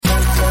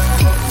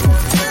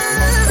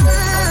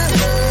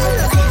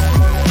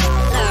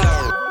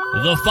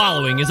The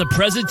following is a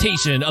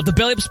presentation of the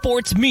Belly Up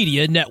Sports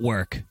Media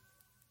Network.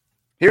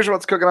 Here's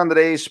what's cooking on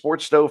today's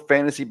Sports Stove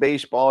Fantasy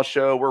Baseball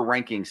Show. We're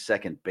ranking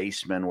second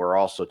baseman. We're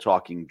also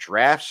talking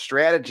draft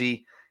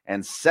strategy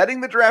and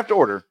setting the draft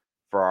order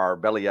for our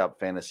Belly Up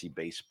Fantasy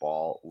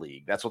Baseball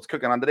League. That's what's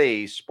cooking on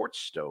today's Sports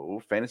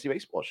Stove Fantasy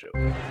Baseball Show.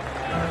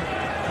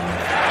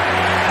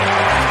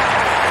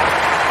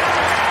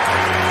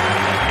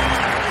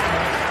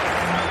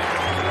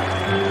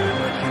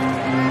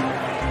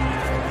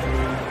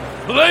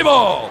 Play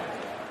ball!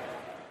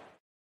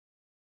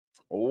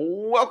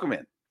 Welcome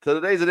in to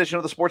today's edition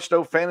of the Sports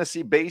Stove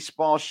Fantasy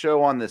Baseball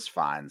Show on this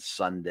fine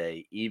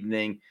Sunday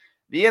evening.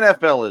 The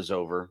NFL is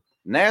over.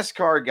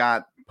 NASCAR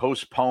got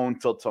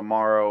postponed till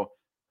tomorrow,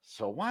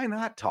 so why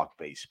not talk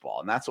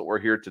baseball? And that's what we're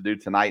here to do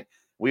tonight.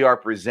 We are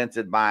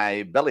presented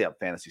by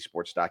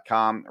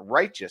BellyUpFantasySports.com,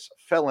 Righteous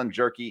Felon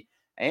Jerky,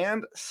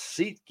 and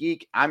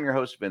SeatGeek. I'm your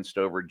host, Vince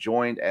Stover,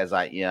 joined as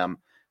I am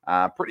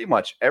pretty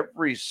much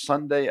every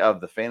Sunday of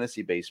the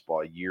fantasy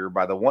baseball year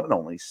by the one and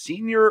only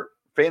senior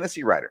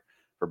fantasy writer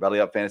for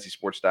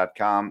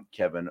BellyUpFantasySports.com,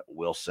 Kevin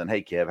Wilson.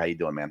 Hey, Kev, how you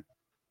doing, man?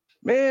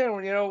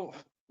 Man, you know,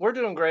 we're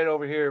doing great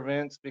over here,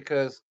 Vince,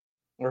 because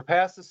we're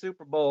past the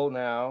Super Bowl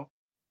now,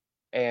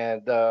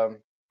 and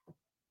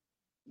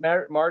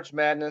March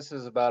Madness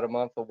is about a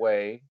month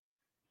away.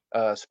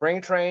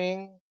 Spring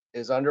training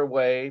is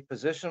underway.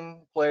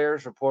 Position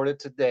players reported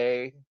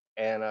today,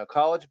 and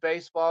college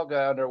baseball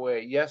got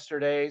underway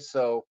yesterday.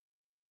 So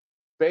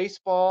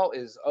baseball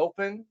is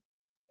open,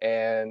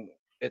 and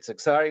it's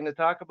exciting to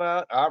talk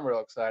about. I'm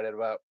real excited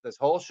about this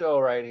whole show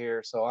right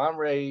here. So I'm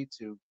ready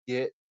to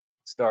get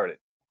started.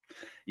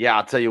 Yeah,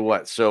 I'll tell you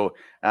what. So,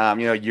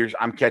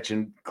 I'm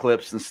catching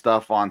clips and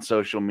stuff on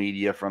social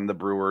media from the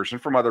Brewers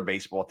and from other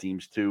baseball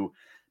teams too.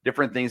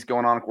 Different things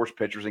going on. Of course,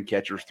 pitchers and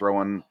catchers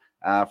throwing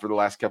for the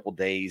last couple of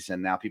days,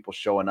 and now people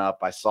showing up.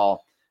 I saw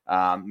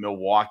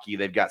Milwaukee.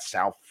 They've got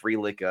Sal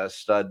Frelick, a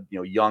stud,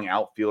 young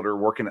outfielder,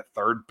 working at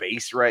third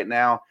base right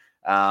now.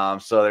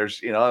 So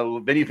there's,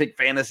 then you think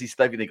fantasy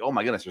stuff. You think, oh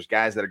my goodness, there's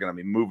guys that are going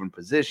to be moving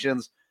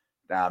positions.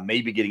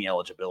 Maybe getting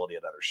eligibility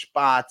at other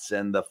spots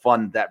and the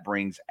fun that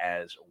brings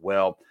as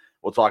well.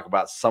 We'll talk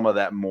about some of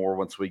that more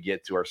once we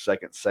get to our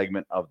second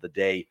segment of the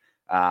day.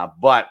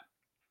 But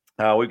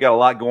we've got a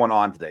lot going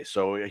on today.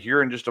 So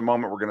here in just a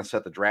moment, we're going to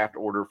set the draft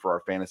order for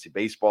our fantasy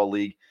baseball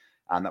league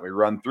that we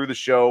run through the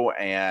show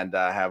and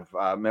have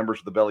members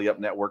of the Belly Up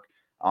Network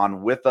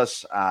on with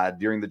us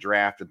during the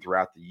draft and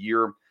throughout the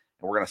year. And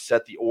we're going to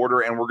set the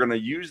order, and we're going to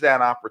use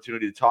that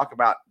opportunity to talk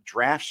about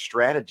draft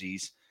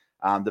strategies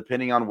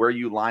depending on where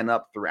you line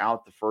up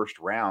throughout the first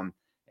round,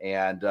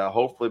 and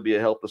hopefully be a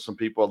help to some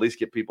people, at least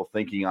get people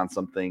thinking on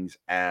some things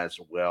as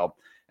well.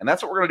 And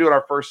that's what we're going to do in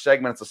our first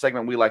segment. It's a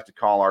segment we like to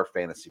call our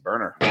Fantasy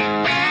Burner.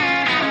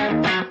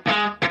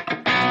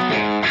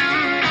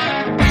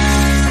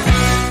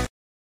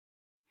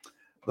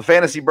 The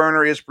Fantasy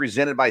Burner is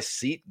presented by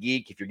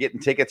SeatGeek. If you're getting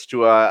tickets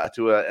to an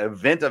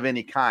event of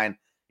any kind,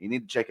 you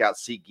need to check out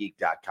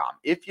SeatGeek.com.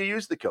 If you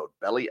use the code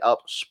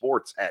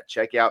BellyUpSports at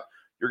checkout,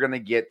 you're going to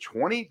get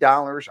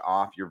 $20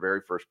 off your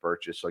very first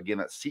purchase. So again,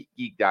 that's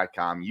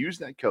SeatGeek.com. Use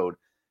that code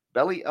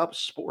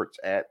BellyUpSports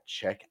at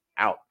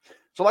checkout.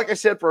 So like I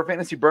said, for our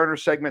Fantasy Burner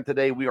segment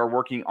today, we are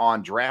working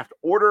on draft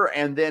order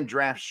and then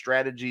draft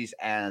strategies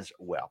as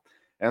well.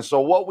 And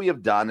so what we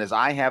have done is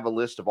I have a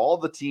list of all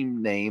the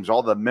team names,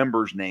 all the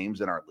members'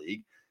 names in our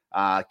league.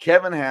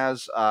 Kevin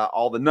has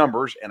all the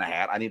numbers in a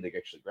hat. I need to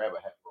actually grab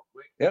a hat real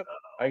quick. Yep,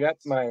 I got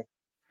my. All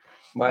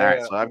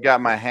right, so I've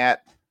got my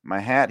hat. My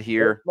hat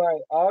here. My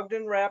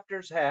Ogden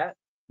Raptors hat.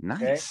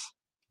 Nice. Okay?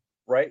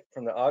 Right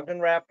from the Ogden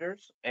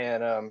Raptors.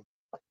 And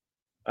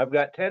I've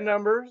got 10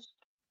 numbers.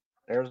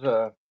 There's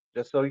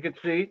just so you can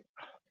see.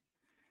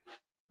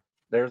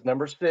 There's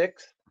number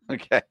 6.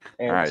 Okay.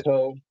 And all right.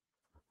 So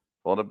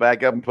hold it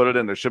back up and put it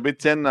in. There should be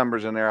 10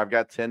 numbers in there. I've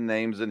got 10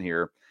 names in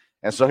here.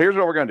 And so here's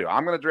what we're going to do.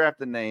 I'm going to draft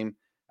a name.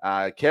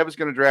 Kevin's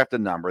going to draft a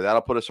number.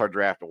 That'll put us our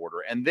draft order.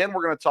 And then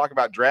we're going to talk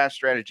about draft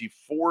strategy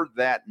for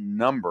that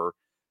number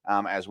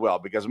as well,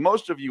 because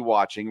most of you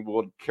watching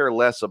will care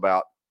less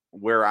about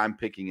where I'm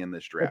picking in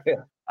this draft.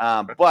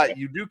 But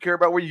you do care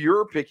about where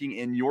you're picking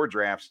in your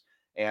drafts.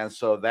 And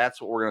so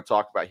that's what we're going to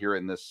talk about here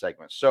in this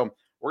segment. So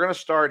we're going to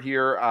start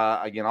here.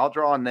 Again, I'll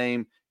draw a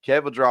name.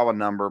 Kev will draw a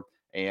number,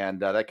 and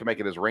that can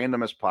make it as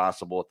random as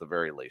possible at the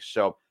very least.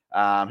 So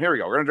here we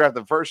go. We're going to draft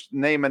the first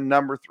name and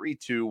number. 3,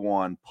 2,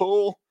 1,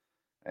 pull.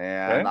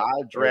 And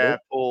I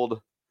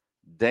pulled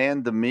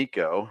Dan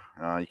D'Amico.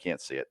 You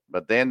can't see it,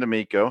 but Dan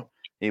D'Amico.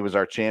 He was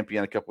our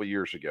champion a couple of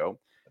years ago.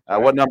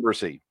 What number is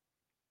he?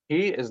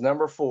 He is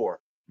number 4.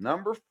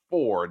 Number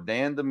 4,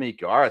 Dan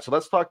D'Amico. All right, so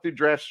let's talk through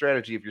draft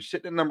strategy. If you're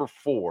sitting at number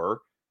 4,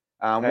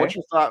 what's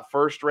your thought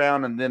first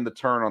round and then the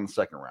turn on the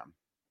second round?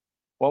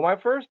 Well, my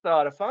first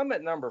thought, if I'm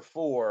at number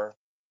 4,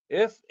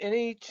 if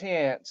any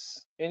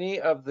chance any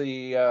of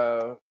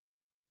the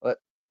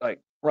like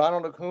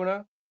Ronald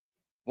Acuna,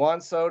 Juan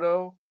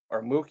Soto,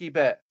 or Mookie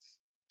Betts,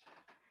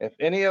 if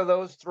any of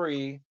those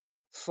 3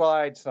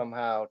 slide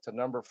somehow to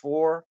number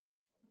 4,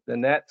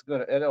 then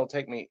it'll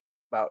take me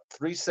about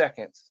 3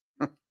 seconds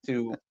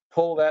to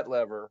pull that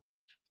lever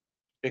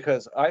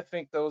because I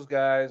think those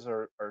guys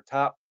are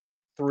top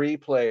 3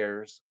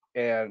 players,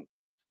 and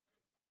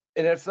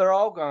if they're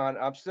all gone,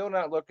 I'm still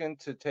not looking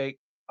to take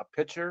a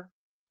pitcher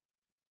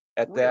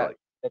at Really?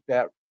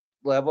 that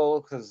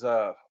level because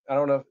I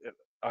don't know if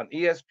on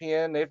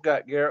ESPN they've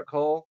got Garrett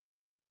Cole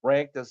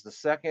ranked as the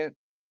second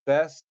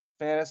best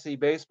fantasy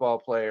baseball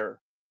player,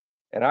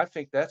 and I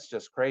think that's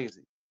just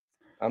crazy.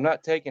 I'm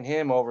not taking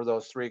him over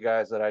those 3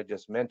 guys that I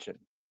just mentioned.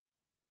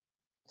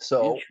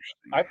 So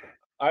Interesting.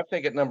 I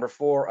think at number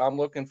 4, I'm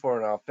looking for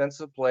an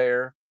offensive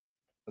player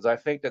because I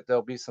think that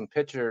there'll be some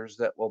pitchers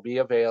that will be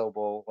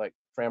available, like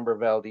Framber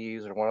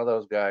Valdez or one of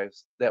those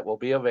guys that will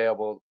be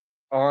available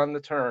on the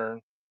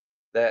turn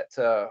that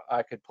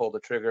I could pull the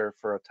trigger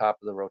for a top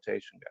of the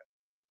rotation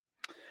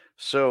guy.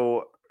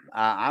 So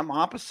I'm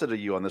opposite of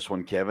you on this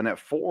one, Kevin. At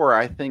 4,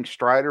 I think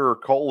Strider or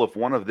Cole, if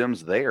one of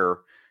them's there,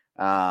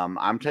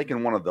 I'm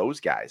taking one of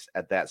those guys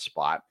at that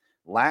spot.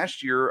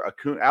 Last year,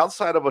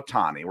 outside of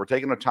Ohtani, we're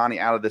taking Ohtani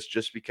out of this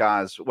just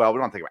because, well, we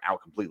don't take him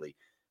out completely,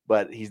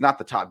 but he's not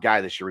the top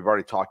guy this year. We've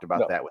already talked about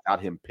No. that. Without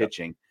him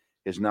pitching,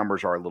 his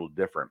numbers are a little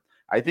different.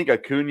 I think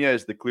Acuna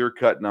is the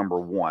clear-cut number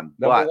 1.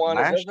 Number But 1,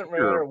 it last doesn't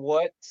year, matter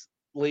what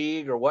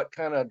league or what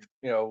kind of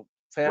right,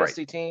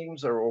 fantasy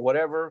teams or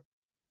whatever.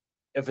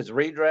 If it's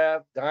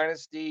redraft,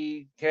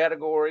 dynasty,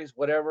 categories,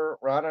 whatever,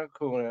 Ronald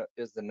Acuna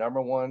is the number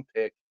 1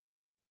 pick.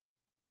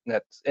 And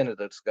that's end of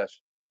the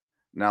discussion.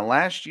 now,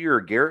 last year,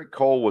 Garrett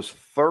Cole was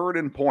 3rd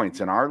in points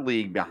in our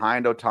league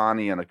behind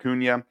Ohtani and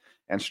Acuna,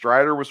 and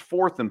Strider was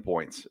 4th in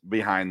points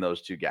behind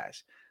those 2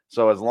 guys.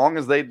 So as long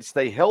as they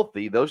stay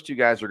healthy, those 2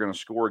 guys are going to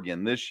score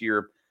again this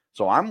year.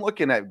 So I'm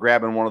looking at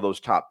grabbing one of those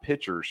top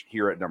pitchers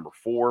here at number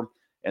 4.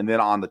 And then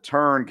on the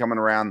turn, coming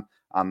around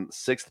on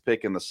 6th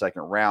pick in the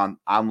 2nd round,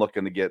 I'm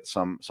looking to get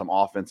some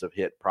offensive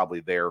hit probably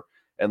there,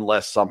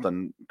 unless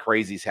something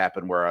crazy's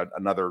happened where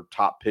another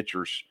top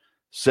pitcher's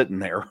sitting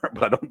there,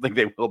 but I don't think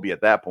they will be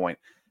at that point.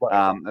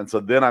 Right. And so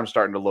then I'm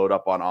starting to load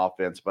up on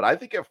offense. But I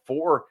think at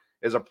 4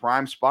 is a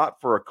prime spot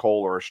for a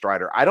Cole or a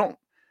Strider. I don't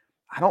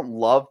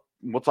love.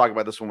 We'll talk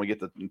about this when we get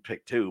to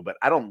pick 2, but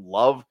I don't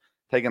love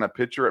taking a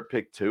pitcher at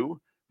pick 2.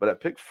 But at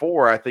pick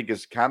 4, I think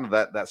is kind of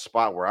that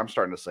spot where I'm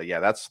starting to say, yeah,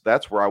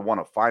 that's where I want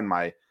to find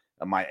my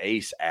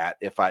ace at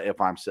if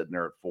I'm sitting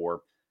there at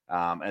 4.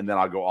 And then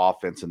I'll go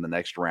offense in the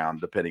next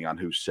round, depending on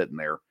who's sitting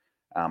there,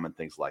 and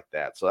things like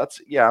that. So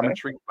I'm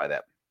intrigued by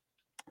that.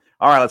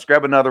 All right, let's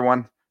grab another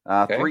one.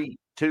 3,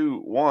 2,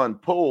 1,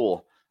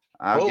 pull.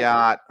 I've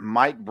got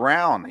Mike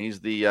Brown. He's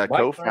the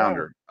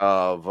co-founder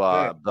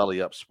of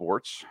Belly Up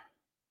Sports.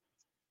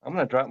 I'm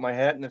going to drop my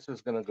hat, and this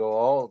is going to go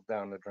all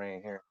down the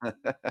drain here.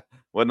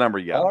 What number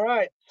you got? All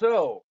right.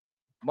 So,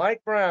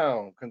 Mike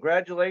Brown,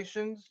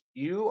 congratulations.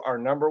 You are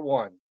number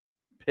 1.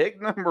 Pick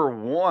number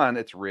 1.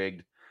 It's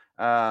rigged.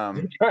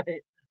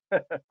 Right.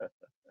 All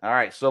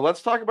right. So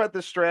let's talk about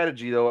this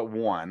strategy, though, at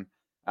 1.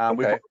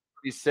 We've already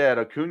said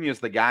Acuna is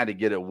the guy to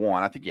get at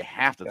 1. I think you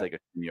have to take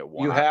Acuna at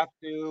 1. You have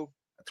to.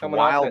 It's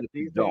wild if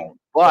you don't.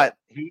 But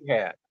he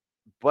had.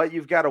 But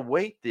you've got to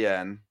wait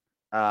then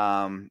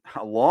a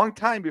long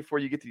time before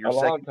you get to your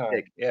second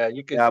pick. Yeah,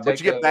 you can.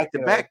 But you get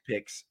back-to-back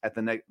picks at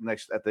the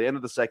next at the end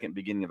of the 2nd,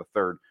 beginning of the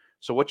 3rd.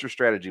 So what's your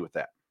strategy with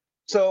that?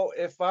 So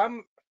if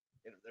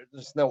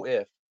there's no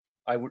if,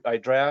 I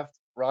draft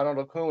Ronald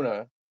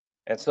Acuna,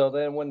 and so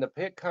then when the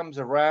pick comes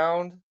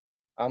around,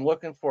 I'm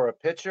looking for a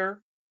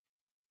pitcher,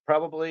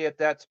 probably at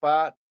that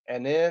spot,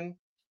 and then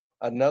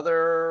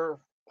another.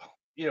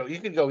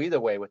 You can go either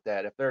way with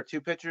that. If there are 2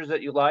 pitchers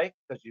that you like,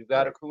 because you've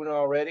got Acuna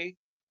already,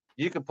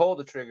 you can pull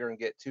the trigger and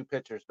get 2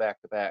 pitchers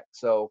back to back.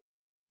 So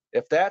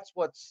if that's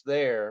what's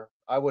there,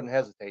 I wouldn't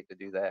hesitate to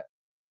do that.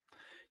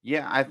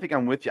 Yeah, I think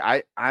I'm with you.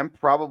 I'm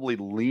probably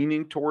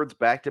leaning towards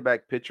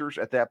back-to-back pitchers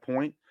at that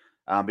point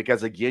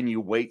because, again,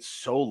 you wait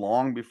so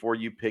long before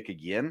you pick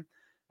again.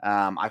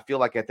 I feel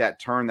like at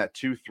that turn, that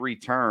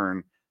 2-3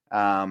 turn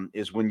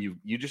is when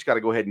you just got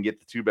to go ahead and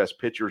get the 2 best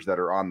pitchers that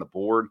are on the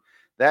board.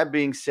 That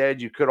being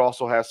said, you could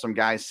also have some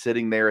guys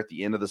sitting there at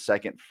the end of the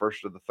 2nd,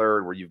 1st of the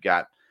 3rd, where you've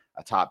got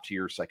a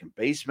top-tier second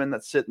baseman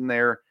that's sitting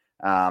there.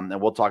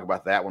 And we'll talk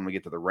about that when we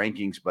get to the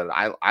rankings. But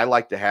I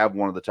like to have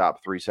one of the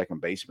top 3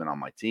 second basemen on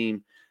my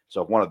team.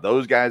 So if one of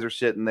those guys are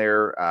sitting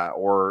there,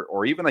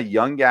 or even a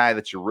young guy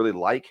that you really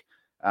like,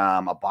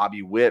 a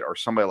Bobby Witt or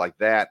somebody like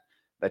that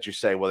you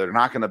say, well, they're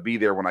not going to be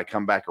there when I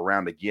come back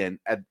around again.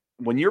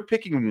 When you're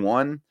picking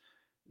 1,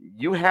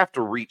 you have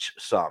to reach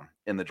some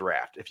in the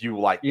draft if you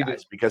like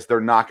guys, because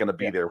they're not going to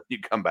be there when you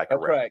come back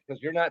around. That's right,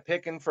 because you're not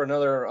picking for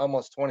another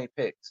almost 20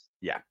 picks.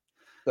 Yeah.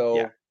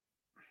 So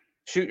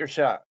shoot your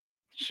shot.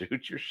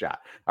 Shoot your shot.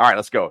 All right,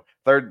 let's go.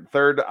 Third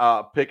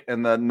pick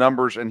and the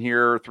numbers in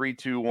here. 3,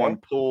 2, 1,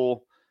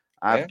 pull.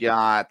 I've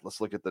got, let's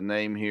look at the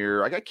name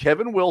here. I got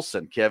Kevin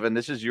Wilson. Kevin,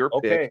 this is your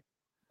pick.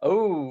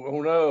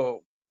 Oh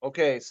no.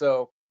 Okay,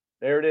 so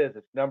there it is.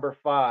 It's number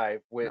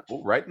 5, which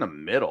right in the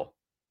middle.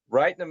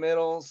 Right in the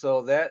middle.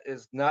 So that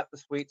is not the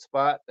sweet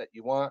spot that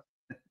you want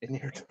in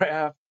your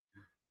draft.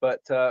 But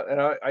and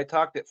I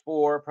talked at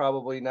 4,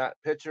 probably not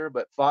pitcher,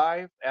 but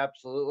 5,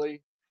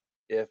 absolutely.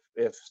 If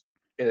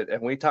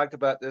and we talked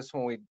about this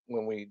when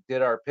we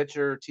did our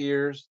pitcher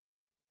tiers,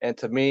 and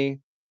to me,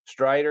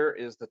 Strider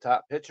is the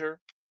top pitcher.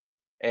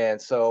 And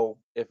so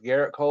if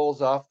Garrett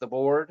Cole's off the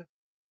board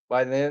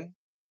by then,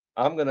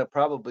 I'm gonna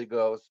probably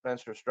go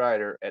Spencer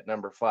Strider at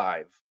number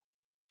 5.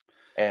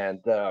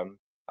 And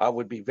I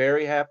would be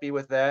very happy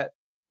with that.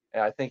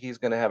 And I think he's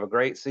gonna have a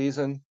great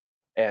season.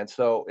 And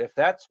so if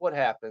that's what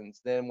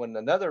happens, then when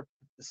the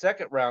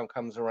second round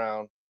comes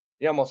around,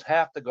 you almost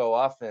have to go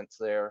offense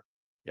there.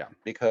 Yeah.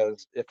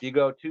 Because if you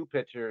go 2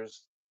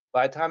 pitchers,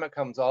 by the time it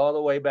comes all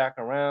the way back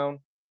around,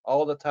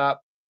 all the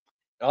top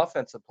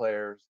offensive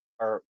players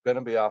are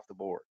gonna be off the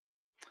board.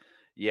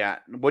 Yeah,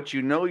 what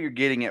you're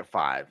getting at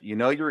 5,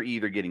 you're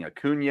either getting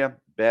Acuna,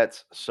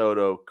 Betts,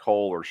 Soto,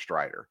 Cole, or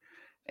Strider.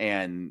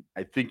 And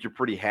I think you're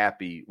pretty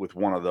happy with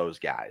one of those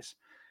guys.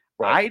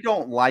 Right. I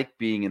don't like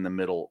being in the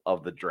middle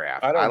of the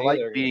draft. I I don't like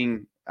either.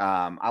 being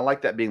I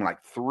like that being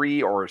like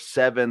 3 or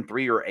 7,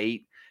 3 or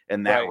 8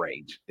 in that Right.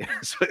 range.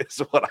 Is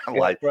what I Yeah,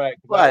 like. right.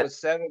 'Cause I But was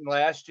 7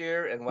 last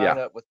year and yeah, wound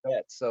up with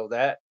Betts, so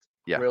that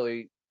yeah.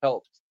 really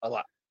helped a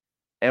lot.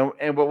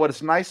 And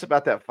what's nice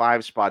about that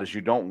 5 spot is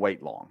you don't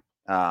wait long.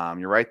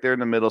 You're right there in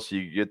the middle, so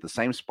you get the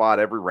same spot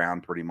every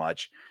round pretty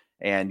much.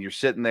 And you're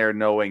sitting there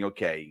knowing,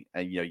 okay,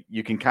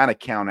 you can kind of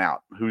count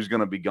out who's going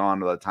to be gone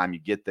by the time you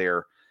get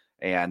there,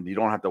 and you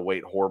don't have to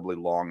wait horribly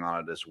long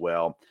on it as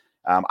well.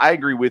 I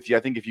agree with you. I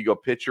think if you go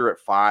pitcher at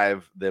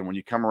 5, then when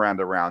you come around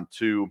to round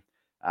 2,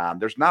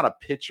 there's not a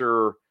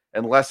pitcher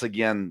unless,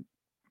 again,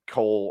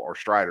 Cole or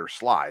Strider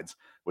slides,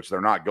 which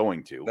they're not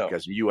going to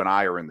because you and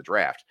I are in the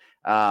draft.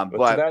 But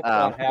But that's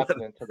not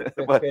happening to the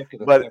 5th but pick of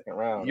the but second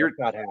round. you're That's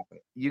not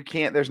happening. you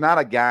can't. There's not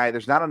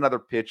another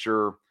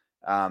pitcher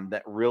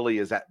that really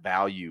is at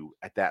value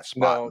at that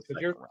spot in No, the 'cause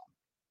second you're round.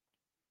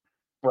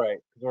 right.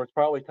 'Cause we're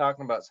probably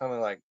talking about something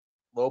like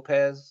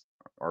Lopez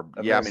Or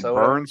of yeah, I mean Minnesota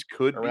Burns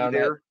could be around that.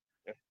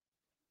 there.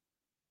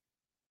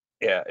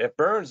 Yeah, if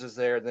Burns is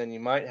there, then you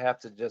might have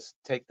to just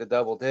take the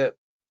double dip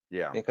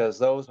Yeah, because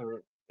those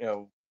are,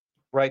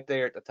 right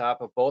there at the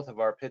top of both of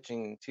our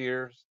pitching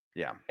tiers.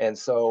 yeah, And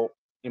so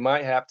you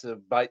might have to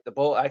bite the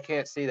bullet. I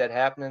can't see that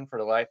happening for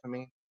the life of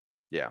me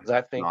yeah. because I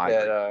No, think I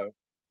that agree.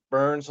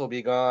 Burns will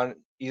be gone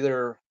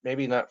either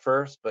maybe not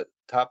first, but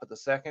top of the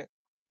second.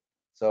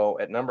 So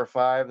at number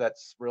 5,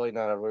 that's really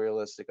not a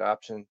realistic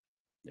option.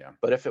 Yeah.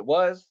 But if it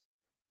was,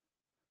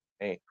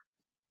 hey,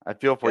 I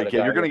feel for you, got a kid.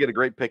 You're guy going to with get a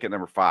great pick at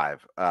number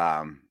 5.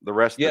 The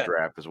rest of the yeah,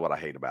 draft is what I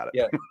hate about it.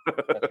 yeah,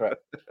 that's right.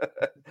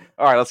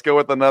 All right, let's go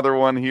with another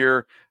one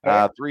here. All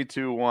right. 3,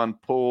 2, 1,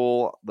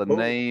 pull. The Pull.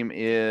 name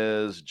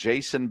is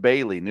Jason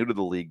Bailey, new to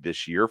the league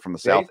this year from the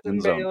South Jason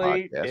End Zone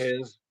Bailey podcast.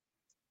 is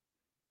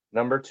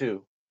number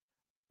 2.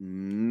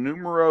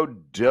 Numero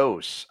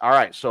dos. All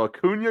right, so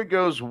Acuna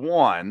goes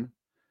 1.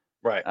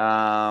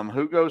 Right.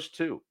 Who goes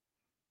 2?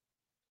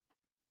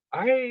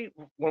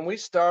 When we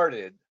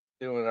started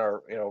doing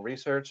our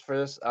research for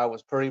this, I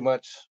was pretty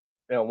much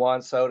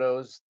Juan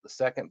Soto's the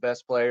second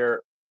best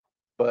player,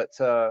 but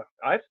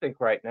I think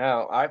right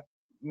now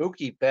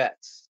Mookie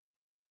Betts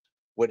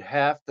would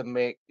have to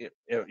make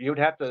you'd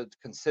have to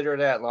consider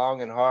that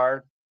long and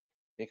hard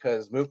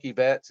because Mookie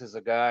Betts is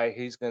a guy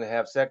he's going to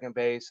have second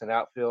base and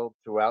outfield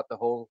throughout the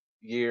whole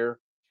year,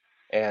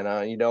 and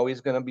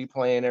he's going to be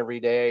playing every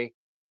day,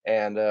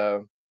 and I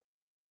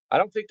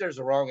don't think there's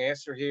a wrong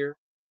answer here.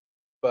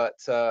 But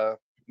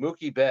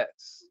Mookie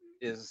Betts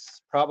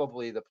is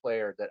probably the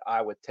player that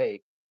I would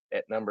take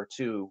at number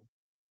 2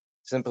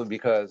 simply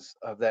because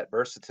of that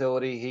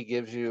versatility he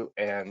gives you,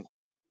 and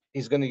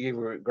he's going to give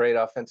you great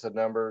offensive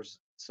numbers.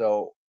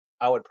 So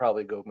I would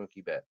probably go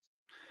Mookie Betts.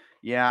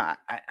 Yeah,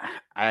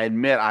 I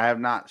admit I have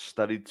not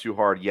studied too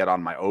hard yet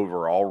on my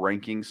overall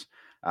rankings.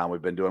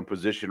 We've been doing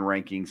position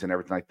rankings and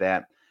everything like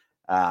that.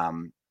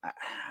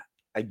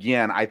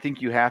 Again, I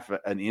think you have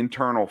an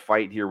internal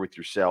fight here with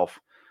yourself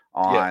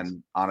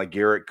on a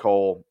Garrett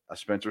Cole, a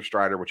Spencer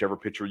Strider, whichever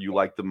pitcher you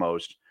like the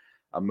most,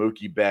 a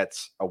Mookie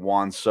Betts, a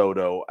Juan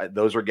Soto.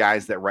 Those are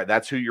guys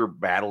that's who you're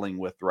battling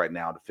with right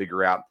now to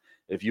figure out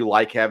if you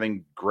like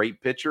having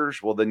great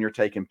pitchers, well, then you're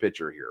taking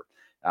pitcher here.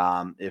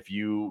 If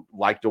you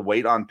like to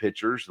wait on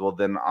pitchers, well,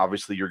 then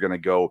obviously you're going to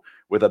go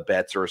with a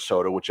Betts or a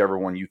Soto, whichever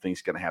one you think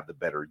is going to have the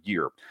better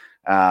year.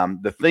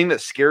 The thing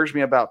that scares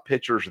me about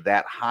pitchers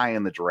that high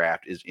in the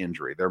draft is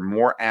injury. They're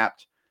more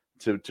apt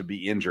to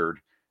be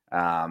injured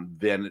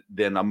than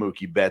a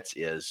Mookie Betts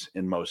is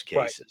in most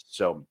cases. Right.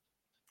 So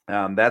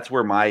that's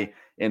where my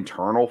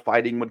internal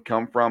fighting would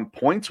come from.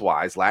 Points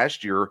wise,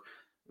 last year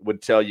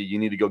would tell you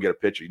need to go get a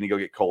pitcher. You need to go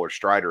get Cole or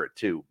Strider at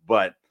 2.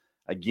 But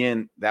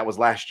again, that was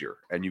last year,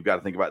 and you've got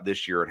to think about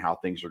this year and how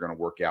things are going to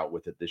work out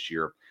with it this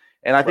year.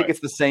 And I think it's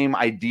the same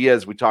idea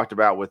as we talked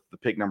about with the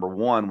pick number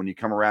 1. When you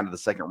come around to the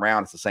second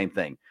round, it's the same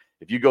thing.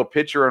 If you go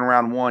pitcher in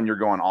round 1, you're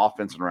going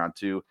offense in round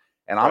 2.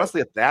 And honestly,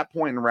 at that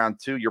point in round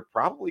 2, you're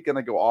probably going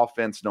to go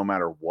offense no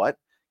matter what,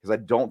 because I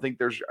don't think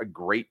there's a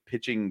great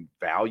pitching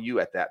value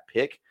at that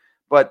pick.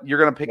 But you're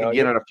going to pick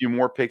again at a few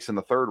more picks in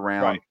the third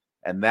round.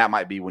 and that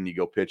might be when you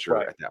go pitcher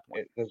Right. at that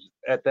point.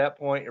 At that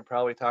point, you're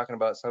probably talking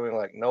about something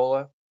like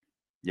Nola,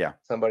 Yeah.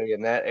 somebody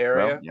in that Well,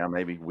 area. yeah,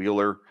 maybe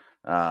Wheeler.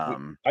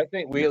 I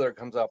think Wheeler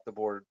comes off the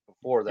board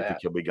before You think that.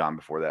 he'll be gone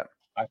before that?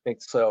 I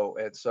think so.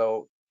 And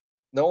so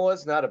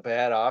Nola's not a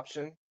bad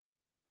option,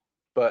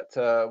 but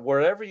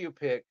wherever you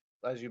pick,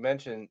 as you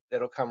mentioned,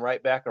 it'll come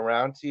right back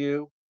around to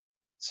you.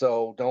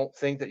 So don't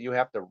think that you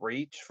have to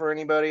reach for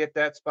anybody at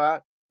that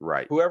spot.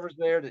 Right. Whoever's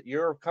there that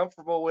you're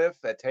comfortable with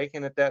at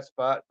taking at that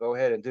spot, go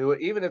ahead and do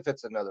it, even if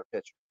it's another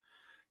pitcher.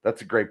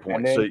 That's a great And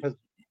point. then So 'cause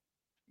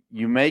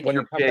you make when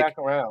your you come pick. back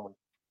around,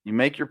 You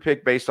make your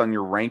pick based on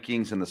your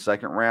rankings in the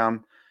second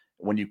round.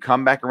 When you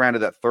come back around to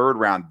that third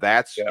round,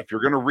 that's Yep. if you're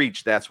going to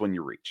reach, that's when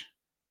you reach,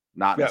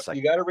 not in the you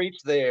second. got to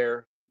reach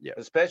there, Yeah.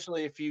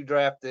 especially if you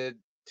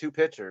drafted 2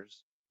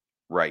 pitchers.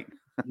 Right.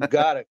 You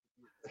got to,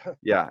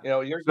 Yeah. you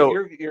know, your So-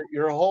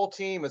 your whole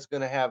team is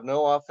going to have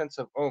no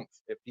offensive oomph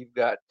if you've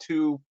got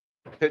 2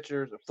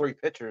 pitchers or 3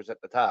 pitchers at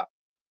the top.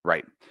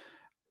 Right.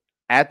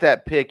 At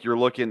that pick, you're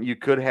looking. You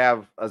could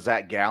have a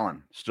Zach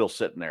Gallen still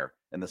sitting there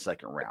in the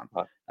second round.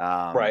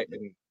 Right.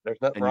 And there's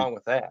nothing and wrong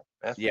with that.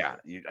 That's for Yeah,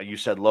 sure. you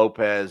said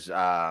Lopez,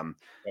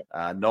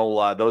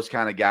 Nola, those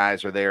kind of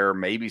guys are there.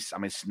 Maybe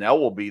Snell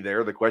will be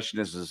there. The question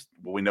is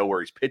will we know where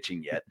he's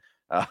pitching yet?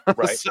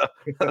 Right.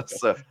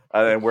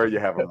 And where you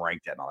have him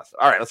ranked at and all that stuff.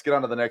 All right, let's get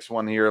on to the next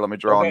one here. Let me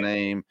draw Okay. a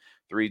name.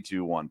 3,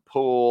 2, 1,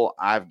 pull.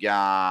 I've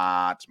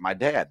got my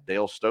dad,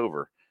 Dale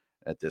Stover,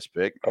 at this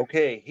pick.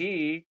 Okay,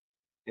 he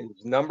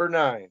is number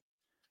 9.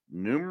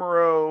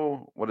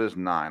 Numero, what is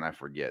 9? I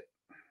forget.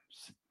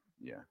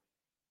 Yeah,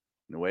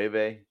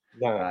 Nueve.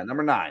 9.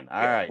 Number 9.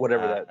 All Yeah, right.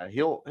 whatever that.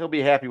 He'll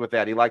be happy with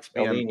that. He likes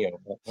El being Nino.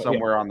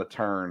 somewhere on the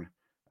turn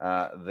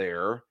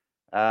there.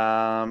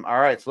 All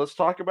right. So let's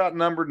talk about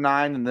number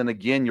 9. And then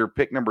again, your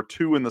pick number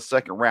 2 in the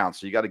second round.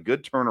 So you got a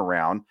good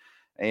turnaround.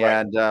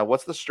 And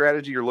what's the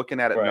strategy you're looking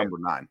at Right. number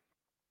 9?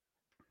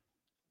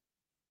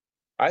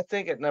 I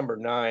think at number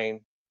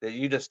 9 that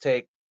you just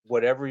take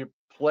whatever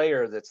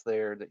player that's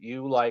there that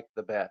you like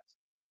the best,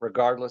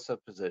 regardless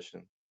of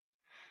position.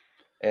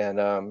 And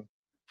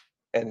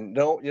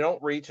no, you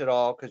don't reach at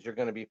all because you're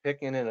going to be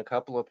picking in a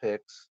couple of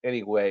picks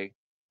anyway.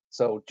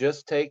 So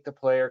just take the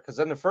player, because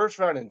in the first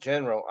round in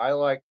general, I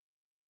like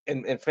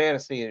in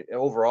fantasy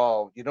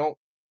overall, you don't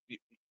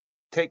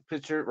take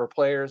pitcher or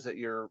players that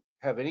you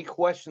have any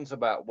questions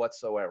about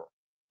whatsoever.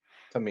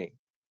 To me,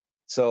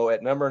 so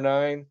at number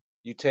 9,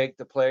 you take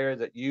the player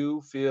that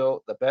you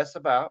feel the best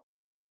about,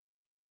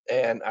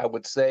 and I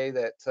would say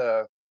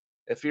that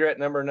if you're at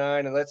number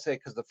 9, and let's say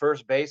because the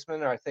first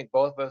baseman, I think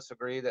both of us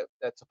agree that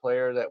that's a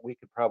player that we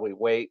could probably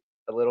wait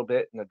a little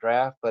bit in the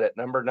draft, but at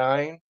number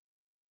 9,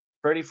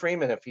 Freddie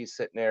Freeman, if he's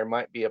sitting there,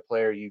 might be a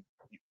player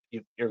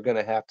you're going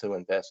to have to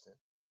invest in.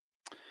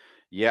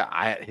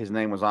 Yeah, his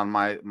name was on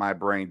my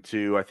brain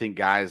too. I think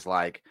guys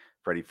like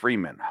Freddie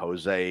Freeman,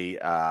 Jose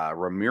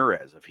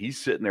Ramirez, if he's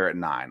sitting there at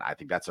 9, I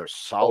think that's a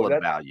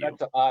solid value.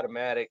 That's an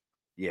automatic,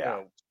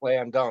 Yeah.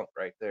 slam dunk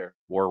right there.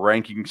 We're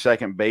ranking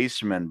second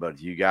baseman, but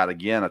you got,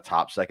 again, a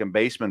top second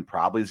baseman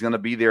probably is going to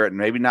be there at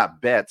maybe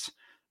not Betts,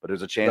 but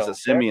there's a chance that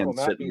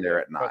Simeon's sitting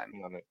there at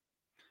 9.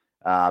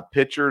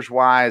 Pitchers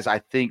wise, I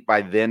think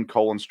by then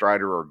Cole and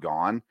Strider are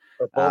gone.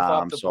 They're both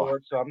off the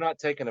board, so I'm not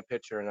taking a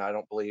pitcher, and I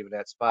don't believe in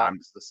that spot.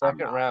 It's the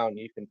second round,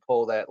 you can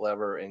pull that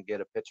lever and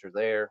get a pitcher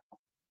there.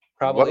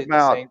 Probably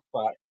the same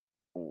spot.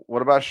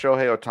 What about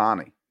Shohei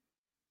Ohtani?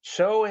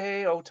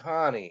 Shohei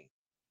Ohtani.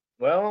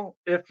 Well,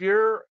 if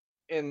you're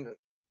in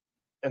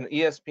an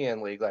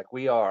ESPN league like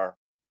we are,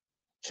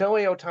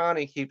 Shohei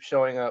Ohtani keeps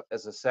showing up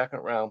as a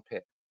second round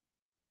pick.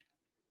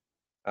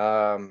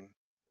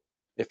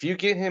 If you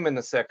get him in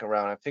the second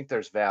round, I think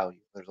there's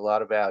value. There's a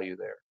lot of value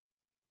there.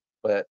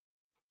 But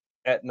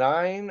at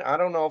 9, I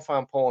don't know if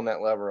I'm pulling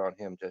that lever on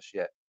him just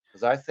yet,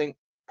 because I think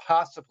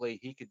possibly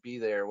he could be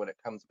there when it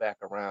comes back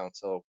around.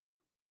 So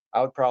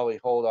I would probably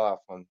hold off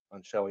on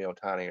Shohei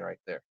Ohtani right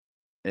there.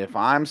 If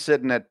I'm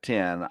sitting at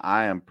 10,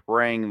 I am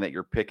praying that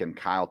you're picking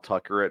Kyle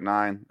Tucker at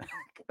 9,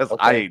 because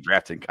I ain't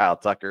drafting Kyle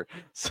Tucker.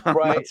 So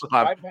right.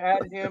 I've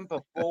had him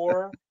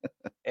before,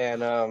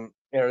 and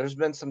there's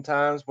been some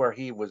times where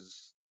he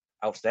was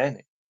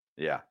outstanding.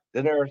 Yeah.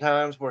 Then there are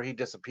times where he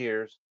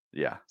disappears.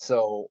 Yeah.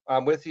 So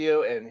I'm with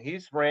you, and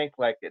he's ranked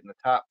like in the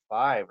top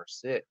 5 or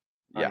 6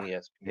 on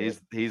ESPN.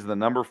 He's the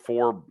number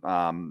 4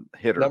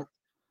 hitter.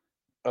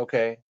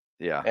 Okay.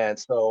 Yeah. And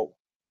so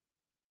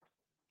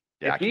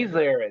if he's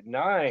there at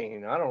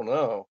 9, I don't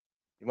know.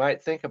 You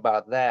might think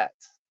about that.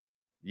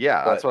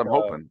 Yeah, that's what I'm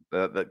hoping.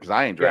 Because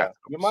I ain't drafting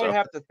him. You might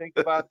have to think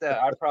about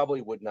that. I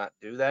probably would not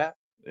do that.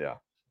 Yeah.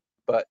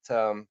 But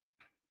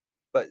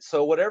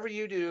so whatever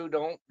you do,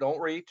 don't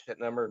reach at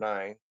number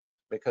 9,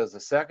 because the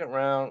second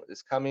round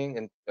is coming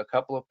in a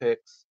couple of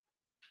picks.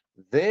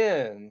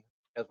 Then,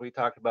 as we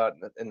talked about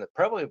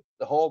probably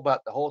the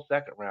whole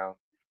second round,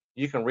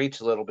 you can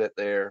reach a little bit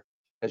there,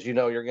 because you're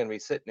going to be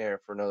sitting there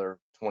for another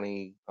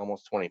 20,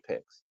 almost 20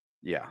 picks.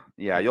 Yeah.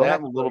 Yeah, you'll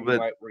have a little bit. You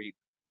might reach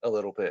a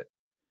little bit.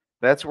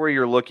 That's where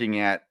you're looking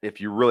at.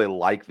 If you really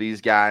like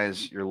these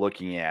guys, you're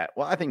looking at,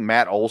 well, I think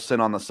Matt Olson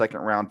on the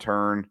second round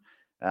turn.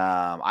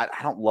 I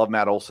don't love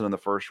Matt Olson in the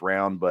first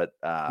round, but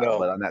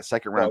No, on that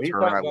second no, round he's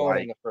turn, I not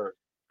going in like the first.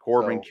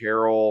 Corbin So,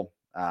 Carroll.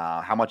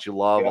 How much you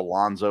love yep.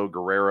 Alonzo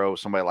Guerrero,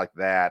 somebody like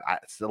that.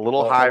 It's a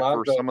little Well, high for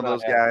Alonso's some of not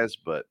those happening. guys,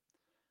 but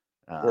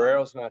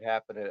Guerrero's not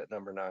happening at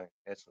number 9.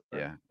 It's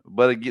yeah.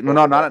 But again, Or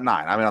no, not what? at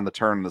 9. I mean, on the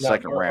turn in the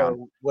second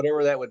round. or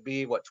whatever that would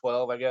be, what,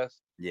 12, I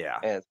guess? Yeah.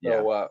 And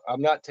Yeah. so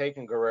I'm not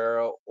taking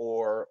Guerrero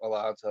or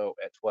Alonso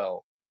at 12.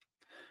 All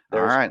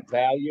There's right.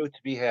 value to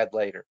be had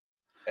later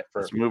at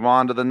Let's first. move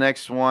on to the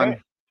next one.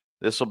 Okay.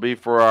 This will be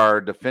for our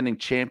defending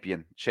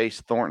champion,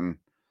 Chase Thornton.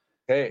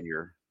 Okay.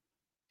 Here.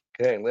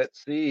 Okay,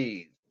 let's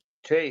see.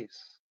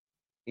 Chase,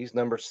 he's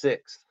number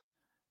 6.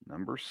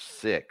 Number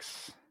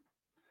 6.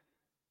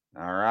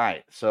 All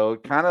right. So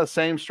kind of the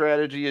same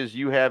strategy as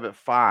you have at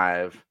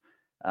 5.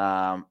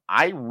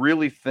 I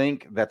really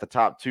think that the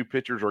top 2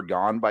 pitchers are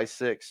gone by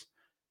 6.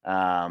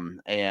 And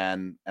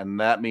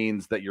that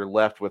means that you're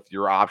left with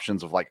your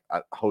options of like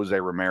Jose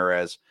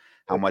Ramirez.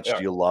 How much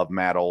do you love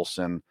Matt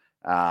Olson?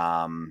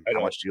 How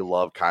much do you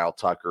love Kyle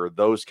Tucker?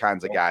 Those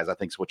kinds of guys, I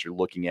think, is what you're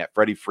looking at.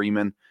 Freddie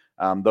Freeman.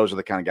 Those are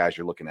the kind of guys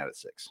you're looking at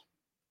 6.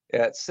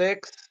 At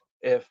 6,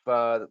 if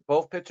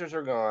both pitchers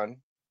are gone,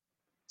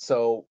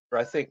 so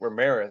I think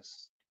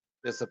Ramirez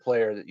is the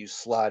player that you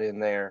slot in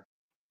there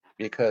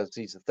because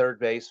he's a third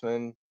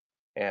baseman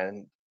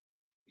and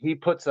he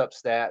puts up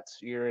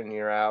stats year in,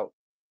 year out.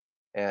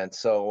 And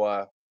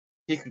so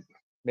he could,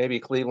 maybe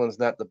Cleveland's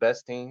not the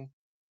best team,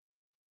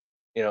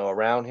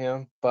 around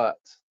him, but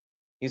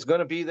he's going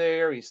to be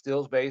there. He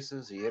steals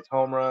bases, he hits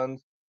home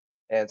runs.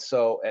 And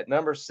so at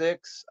number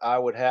 6, I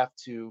would have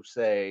to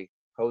say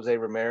Jose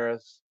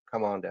Ramirez,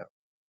 come on down.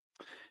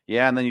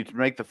 Yeah, and then you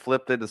make the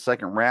flip to the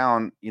second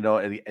round.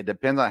 It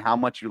depends on how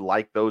much you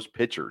like those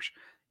pitchers.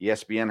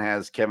 ESPN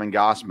has Kevin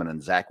Gossman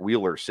and Zach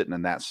Wheeler sitting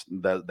in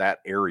that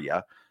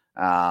area.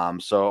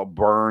 So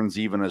Burns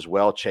even as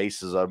well.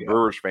 Chase is a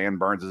Brewers fan.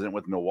 Burns isn't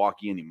with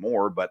Milwaukee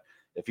anymore, but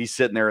if he's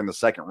sitting there in the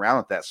second round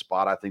at that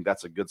spot, I think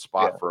that's a good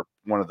spot for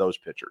one of those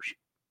pitchers.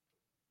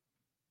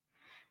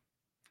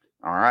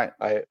 All right.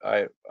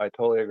 I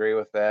totally agree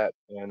with that.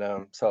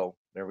 And so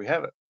there we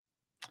have it.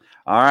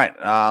 All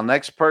right.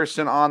 Next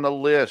person on the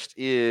list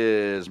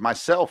is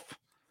myself.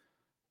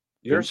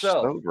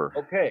 Yourself.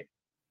 Okay.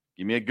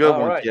 Give me a good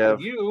one, right. Kev. So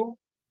you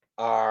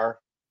are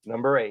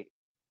number 8.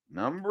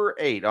 Number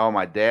 8. Oh,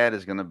 my dad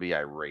is going to be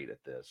irate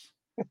at this.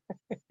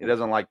 He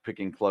doesn't like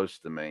picking close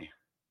to me.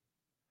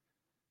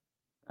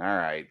 All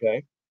right.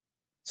 Okay.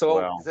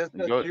 So this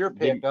is your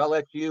pick. I'll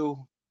let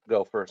you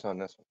go first on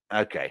this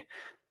one. Okay.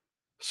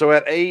 So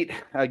at 8,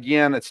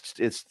 again,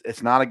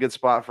 it's not a good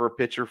spot for a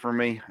pitcher for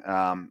me.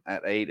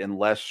 At 8,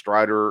 unless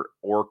Strider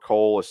or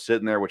Cole is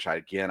sitting there, which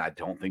I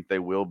don't think they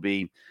will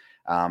be.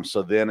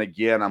 So then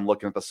again, I'm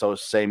looking at the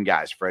same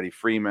guys: Freddie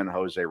Freeman,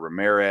 Jose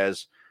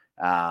Ramirez.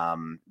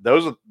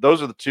 Those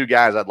are the 2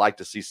 guys I'd like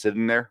to see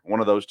sitting there.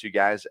 One of those 2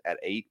 guys at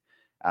 8.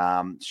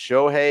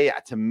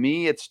 Shohei, to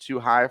me, it's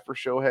too high for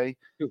Shohei.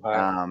 Too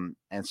high.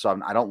 And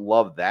so I don't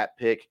love that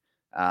pick.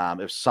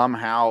 If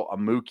somehow a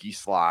Mookie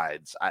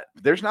slides,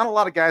 there's not a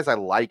lot of guys I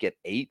like at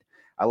 8.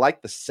 I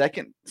like the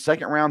second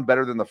round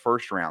better than the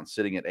first round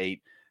sitting at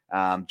 8,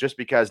 just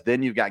because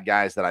then you've got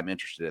guys that I'm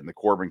interested in, the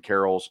Corbin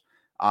Carrolls,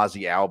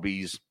 Ozzie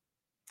Albies.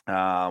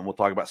 We'll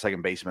talk about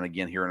second baseman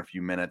again here in a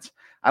few minutes.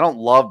 I don't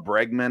love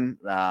Bregman,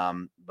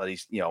 but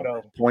he's,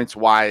 points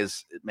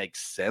wise, it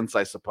makes sense,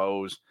 I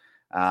suppose.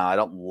 I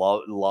don't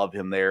love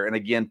him there. And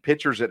again,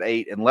 pitchers at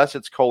 8, unless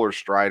it's Cole or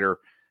Strider,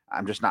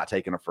 I'm just not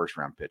taking a first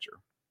round pitcher.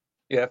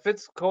 Yeah, if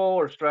it's Cole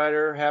or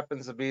Strider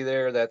happens to be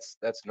there, that's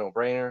a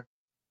no-brainer.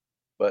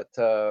 But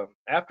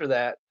after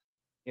that,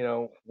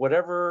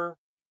 whatever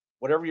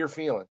you're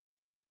feeling,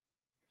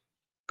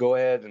 go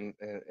ahead and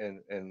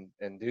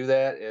do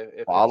that.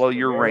 If follow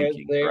your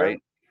rankings, right?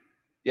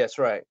 Yes,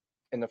 right.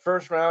 In the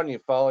first round, you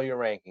follow your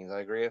rankings. I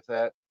agree with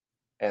that.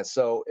 And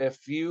so if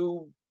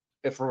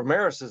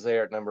Ramirez is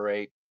there at number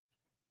 8,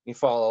 you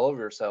fall all over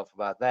yourself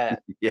about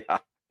that. Yeah.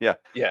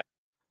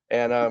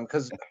 And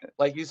because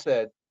like you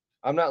said,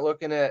 I'm not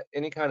looking at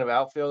any kind of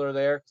outfielder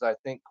there because I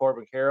think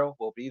Corbin Carroll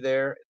will be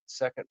there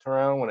second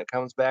round when it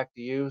comes back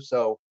to you.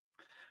 So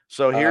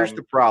here's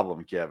the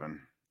problem, Kevin.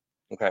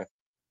 Okay.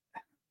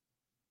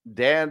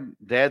 Dad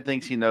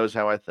thinks he knows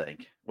how I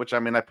think, which I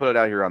put it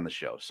out here on the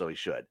show, so he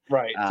should.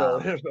 Right. So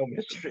there's no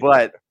mystery.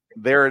 But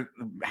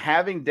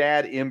having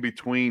Dad in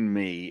between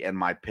me and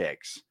my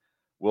picks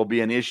will be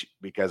an issue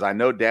because I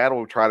know Dad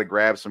will try to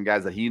grab some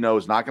guys that he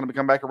knows not going to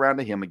come back around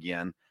to him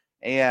again.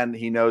 And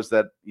he knows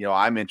that,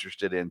 I'm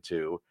interested in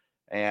too.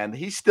 And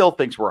he still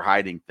thinks we're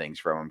hiding things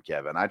from him,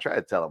 Kevin. I try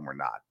to tell him we're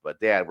not. But,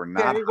 Dad, we're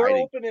not hiding. We're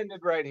open-ended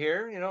right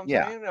here. You know what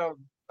I'm saying?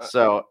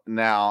 So,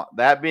 now,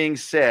 that being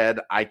said,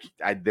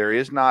 there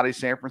is not a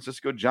San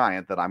Francisco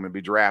Giant that I'm going to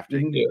be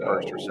drafting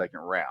first or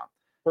second round.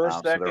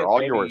 Second, so they're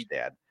all yours,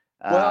 Dad.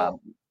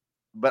 Well,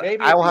 but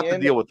I will have to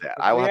deal with that.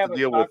 I will have to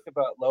deal with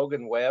about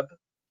Logan Webb.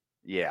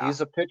 Yeah.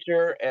 He's a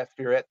pitcher. If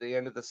you're at the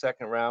end of the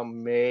second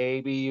round,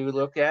 maybe you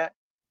look at.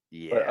 But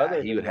Yeah,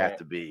 other he would than have that,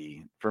 to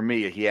be for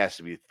me, he has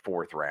to be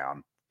 4th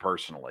round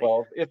personally.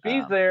 well, if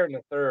he's Um, there in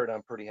the third,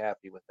 I'm pretty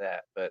happy with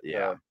that.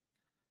 yeah.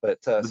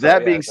 But So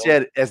that yeah, being don't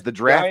said, as the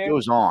draft Ryan,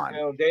 goes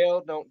on,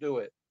 Dale, don't do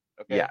it.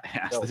 yeah, Okay,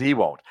 yes, no. he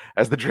won't.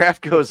 As the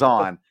draft goes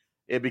on,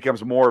 it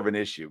becomes more of an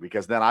issue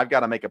because then I've got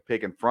to make a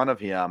pick in front of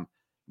him,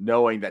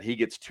 knowing that he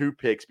gets 2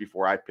 picks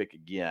before I pick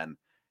again,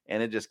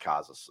 and it just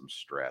causes some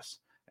stress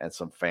and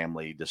some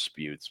family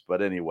disputes.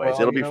 But anyways,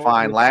 Well, it'll be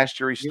fine. Last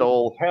year he you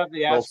have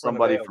the stole aspirin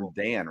somebody from available.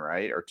 Dan,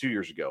 right? Or 2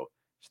 years ago.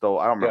 Stole,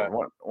 I don't Yeah.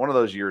 remember. One of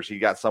those years he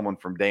got someone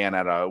from Dan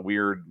at a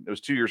weird, it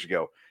was 2 years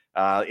ago.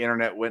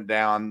 Internet went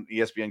down,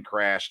 ESPN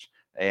crashed,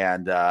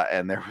 and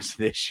there was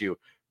an issue.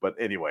 But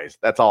anyways,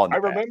 that's all in I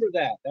the past. remember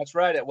that. That's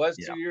right. It was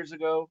Yeah. 2 years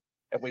ago,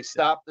 and we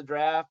stopped the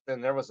draft,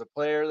 and there was a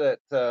player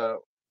there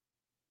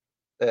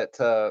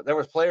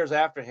was players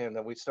after him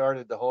that we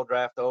started the whole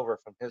draft over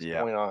from his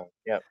Yeah. point on.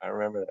 Yep, I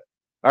remember that.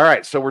 All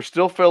right, so we're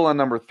still filling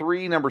number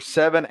 3, number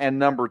 7, and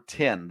number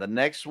 10. The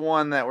next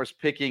one that we're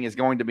picking is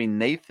going to be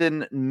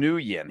Nathan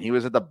Nguyen. He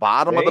was at the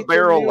bottom of the Nathan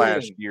barrel Nguyen.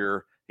 last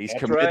year. He's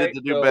That's committed right.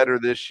 to do So better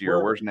this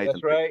year. Where's Nathan?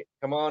 That's right.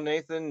 Come on,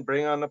 Nathan.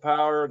 Bring on the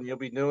power, and you'll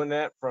be doing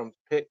that from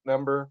pick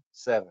number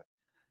 7.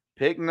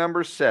 Pick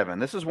number 7.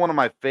 This is one of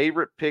my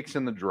favorite picks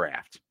in the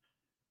draft.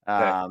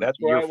 Okay. That's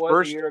where Your I was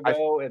first, a year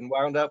ago and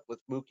wound up with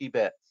Mookie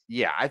Betts.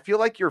 yeah, I feel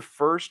like your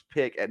first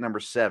pick at number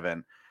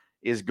 7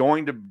 is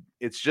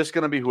it's just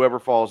going to be whoever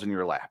falls in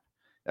your lap.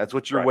 That's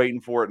what you're Right.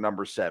 waiting for at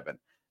number 7.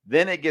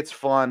 Then it gets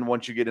fun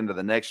once you get into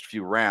the next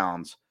few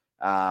rounds.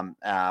 But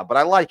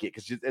I like it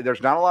because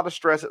there's not a lot of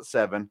stress at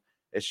 7.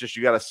 It's just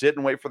you got to sit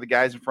and wait for the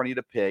guys in front of you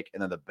to pick.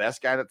 And then the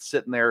best guy that's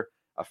sitting there,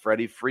 a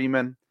Freddie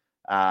Freeman,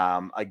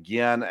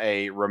 again,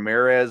 a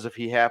Ramirez if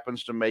he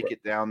happens to make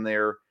it down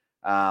there.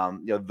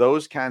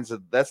 Those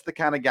that's the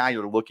kind of guy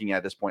you're looking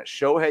at this point.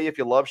 Shohei, if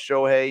you love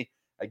Shohei,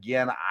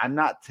 again, I'm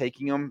not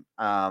taking him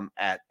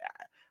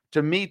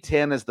to me,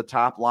 10 is the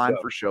top line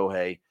for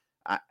Shohei.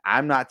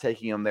 I'm not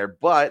taking him there,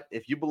 but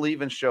if you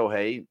believe in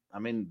Shohei, I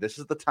mean, this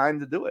is the time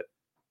to do it.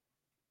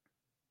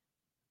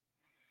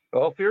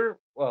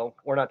 Well,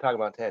 we're not talking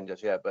about 10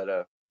 just yet,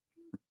 but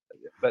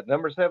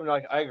number 7,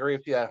 like I agree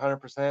with you at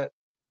 100%.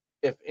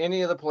 If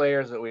any of the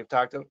players that we've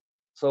talked to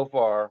so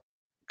far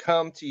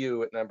come to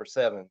you at number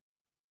 7,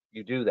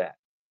 you do that.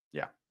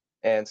 Yeah.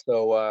 And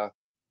so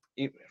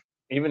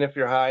even if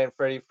you're high in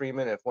Freddie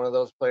Freeman, if one of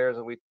those players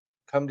that we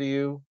come to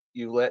you,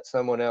 you let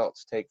someone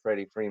else take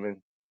Freddie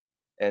Freeman,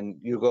 and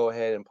you go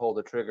ahead and pull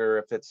the trigger.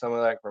 If it's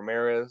someone like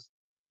Ramirez,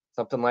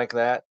 something like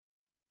that,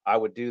 I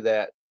would do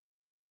that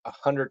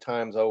 100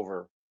 times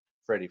over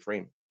Freddie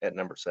Freeman at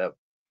number 7.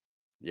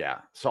 Yeah.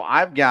 So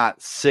I've got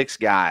 6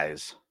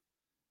 guys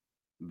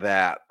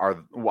that I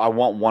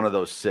want one of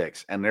those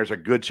 6, and there's a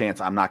good chance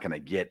I'm not going to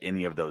get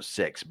any of those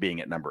 6 being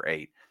at number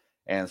 8.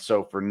 And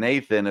so for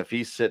Nathan, if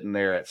he's sitting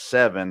there at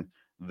 7,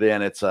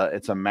 then it's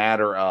a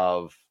matter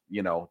of,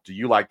 do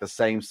you like the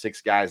same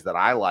 6 guys that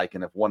I like?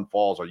 And if one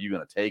falls, are you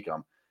going to take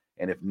them?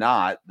 And if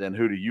not, then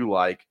who do you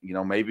like?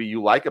 Maybe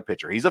you like a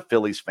pitcher. He's a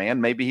Phillies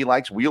fan. Maybe he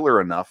likes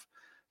Wheeler enough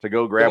to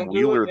go grab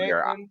Wheeler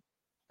there.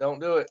 Don't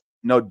do it.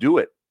 No, do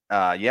it.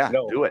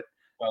 No. Do it.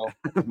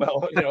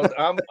 Well,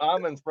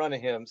 I'm in front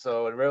of him,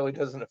 so it really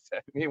doesn't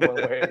affect me one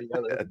way or the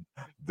other.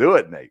 Do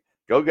it, Nate.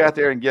 Go out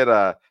there and get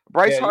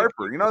Bryce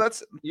Harper.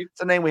 That's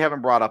a name we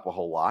haven't brought up a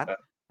whole lot.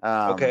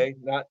 Okay,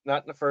 not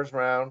in the first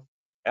round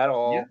at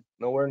all. Yeah.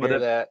 Nowhere near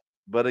that.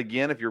 But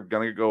again, if you're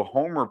going to go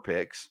homer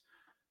picks,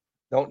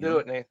 don't do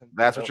it, Nathan.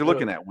 That's what you're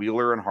looking at.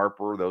 Wheeler and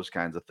Harper, those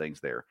kinds of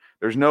things there.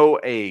 There's no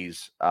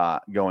A's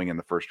going in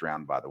the first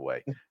round, by the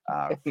way,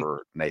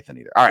 for Nathan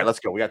either. All right, let's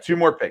go. We got 2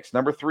 more picks,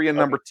 number 3 and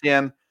number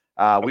 10.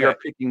 We are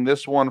picking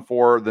this one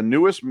for the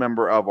newest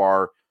member of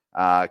our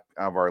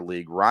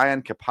league,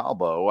 Ryan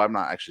Capalbo. I'm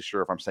not actually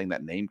sure if I'm saying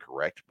that name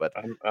correct, but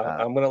I'm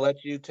going to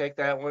let you take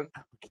that one.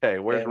 Okay,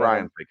 where's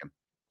Ryan picking?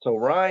 So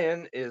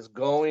Ryan is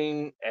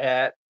going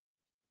at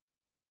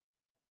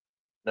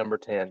number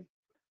 10.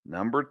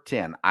 Number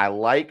 10. I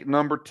like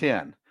number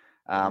 10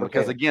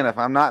 because, again, if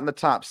I'm not in the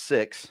top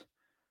 6,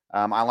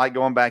 I like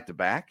going back to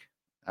back.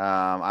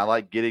 I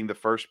like getting the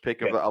first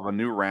pick of a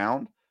new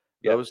round.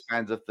 Those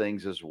kinds of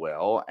things as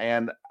well.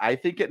 And I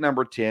think at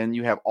number 10,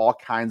 you have all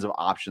kinds of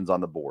options on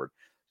the board.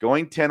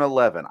 Going 10,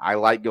 11, I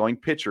like going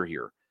pitcher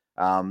here.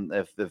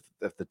 If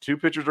the 2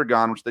 pitchers are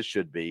gone, which they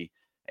should be,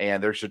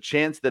 and there's a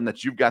chance then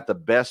that you've got the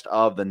best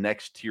of the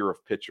next tier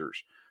of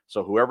pitchers.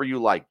 So whoever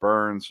you like,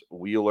 Burns,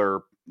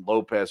 Wheeler,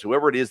 Lopez,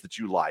 whoever it is that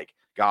you like,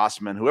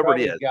 Gossman, whoever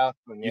it is,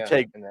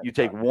 you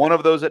take one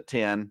of those at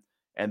 10,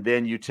 and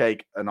then you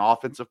take an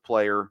offensive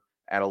player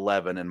at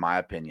 11, in my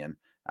opinion.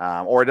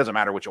 Or it doesn't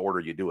matter which order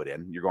you do it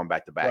in. You're going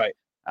back to back.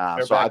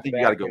 Right. So I think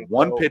you got to go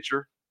one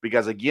pitcher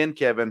because, again,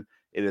 Kevin,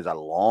 it is a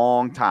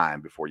long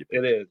time before you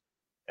pick. It is.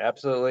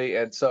 Absolutely.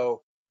 And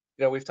so,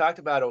 we've talked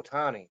about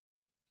Ohtani,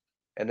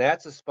 and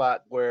that's a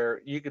spot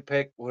where you could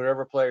pick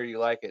whatever player you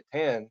like at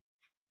 10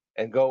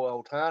 and go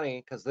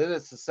Ohtani because then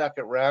it's the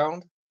second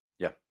round.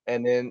 Yeah.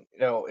 And then,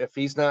 if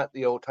he's not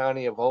the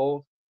Ohtani of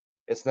old,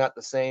 it's not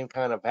the same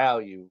kind of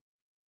value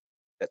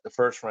that the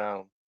first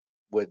round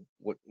would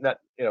not,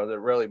 that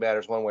really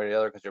matters one way or the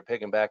other because you're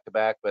picking back to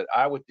back. But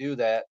I would do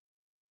that,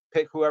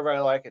 pick whoever I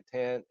like at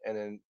 10, and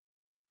then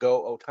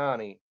go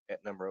Ohtani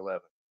at number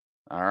 11.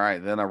 All right.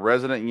 Then a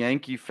resident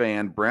Yankee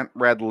fan, Brent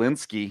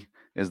Radlinsky,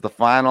 is the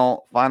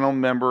final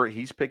member.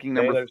 He's picking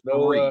Okay, number there's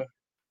 3.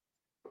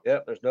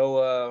 there's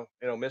no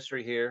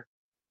mystery here.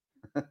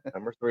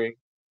 Number 3.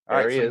 All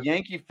There right. he So is.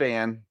 Yankee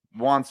fan,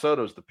 Juan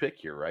Soto's the pick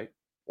here, right?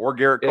 Or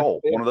Garrett If,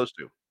 Cole, if one of those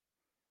two.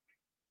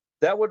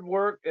 that would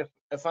work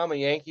if I'm a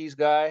Yankees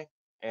guy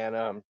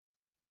and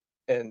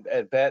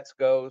Betts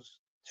goes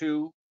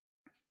 2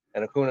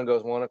 and Acuna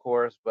goes 1, of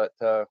course. But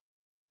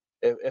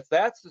if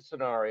that's the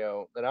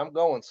scenario, then I'm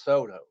going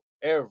Soto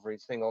every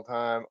single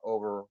time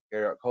over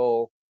Garrett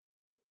Cole.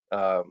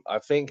 I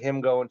think him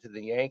going to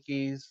the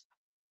Yankees,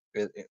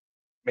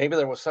 maybe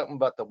there was something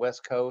about the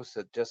West Coast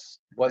that just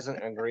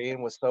wasn't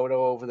agreeing with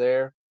Soto over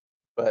there.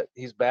 But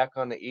he's back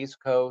on the East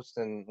Coast,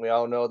 and we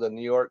all know the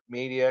New York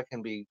media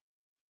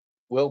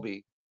will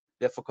be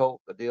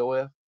difficult to deal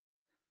with.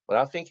 But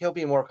I think he'll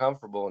be more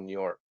comfortable in New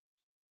York,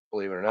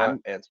 believe it or not.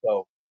 And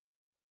so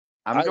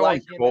I'm I going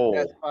like him at that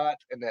Cole. spot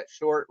in that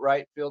short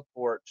right field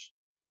porch.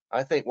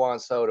 I think Juan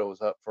Soto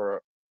is up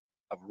for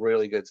a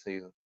really good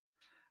season.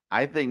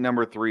 I think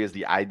number 3 is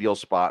the ideal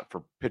spot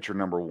for pitcher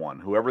number 1,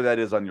 whoever that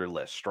is on your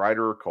list,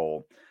 Strider or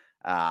Cole.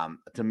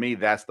 To me,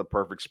 that's the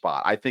perfect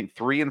spot. I think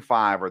 3 and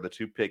 5 are the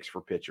 2 picks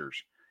for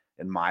pitchers,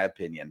 in my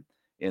opinion,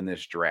 in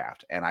this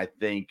draft. And I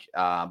think,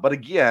 but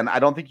again, I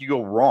don't think you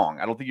go wrong.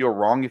 I don't think you go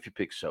wrong if you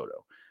pick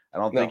Soto. I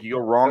don't think you go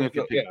wrong if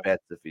you pick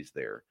Betts if he's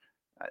there.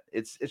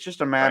 It's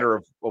just a matter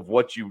of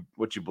what you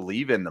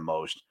believe in the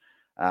most.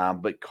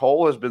 But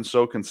Cole has been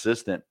so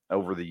consistent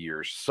over the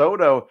years.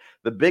 Soto,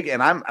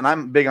 and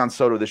I'm big on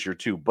Soto this year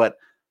too. But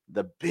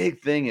the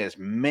big thing is,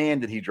 man,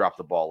 did he drop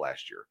the ball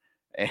last year?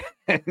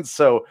 And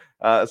so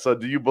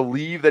do you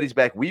believe that he's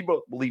back? We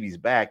both believe he's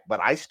back,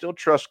 but I still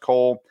trust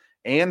Cole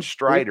and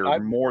Strider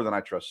more than I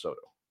trust Soto.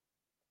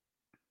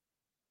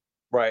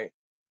 Right,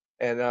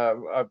 and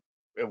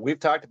we've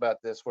talked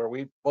about this where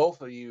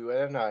both of you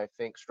and I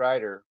think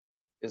Strider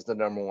is the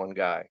number 1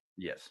 guy.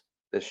 Yes,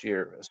 this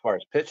year as far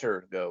as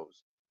pitcher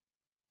goes.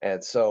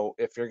 And so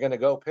if you're going to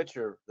go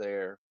pitcher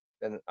there,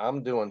 then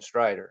I'm doing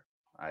Strider.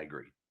 I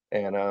agree.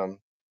 And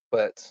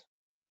but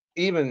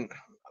even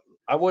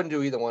I wouldn't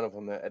do either one of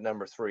them at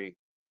number 3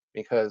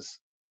 because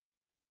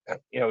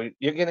you're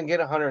going to get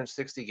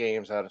 160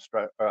 games out of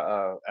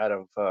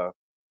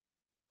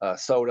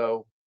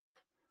Soto,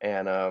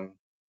 and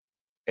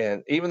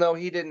even though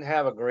he didn't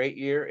have a great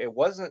year, it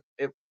wasn't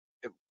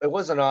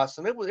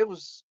awesome. It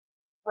was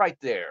right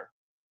there.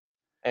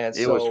 And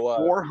it was so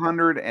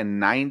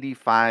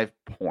 495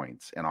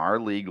 points in our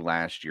league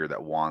last year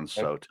that Juan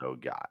Soto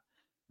got.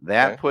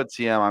 That puts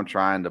him, I'm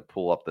trying to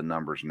pull up the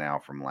numbers now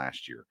from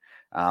last year.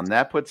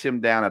 That puts him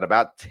down at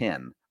about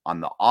 10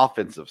 on the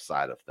offensive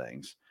side of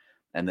things.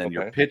 And then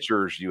your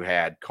pitchers, you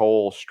had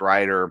Cole,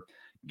 Strider,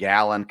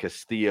 Gallen,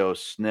 Castillo,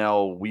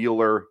 Snell,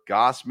 Wheeler,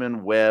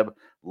 Gausman, Webb,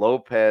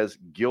 Lopez,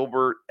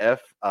 Gilbert,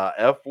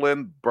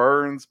 Eflin,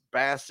 Burns,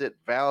 Bassett,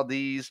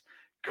 Valdez,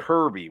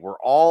 Kirby were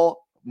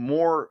all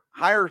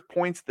higher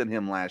points than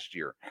him last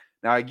year.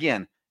 Now,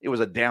 again, it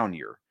was a down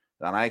year,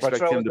 and I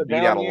expect him to beat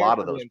out a lot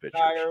of those pitchers.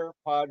 Entire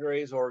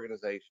Padres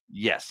organization.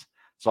 Yes.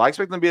 So I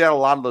expect them to beat out a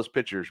lot of those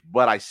pitchers,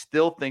 but I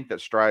still think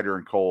that Strider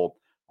and Cole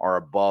are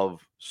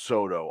above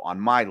Soto on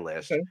my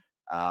list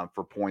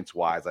for points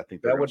wise. I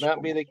think that would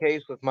not be the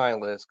case with my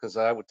list because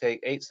I would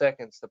take 8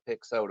 seconds to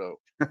pick Soto.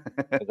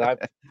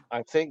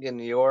 I think in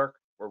New York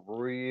we're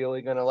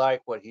really going to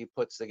like what he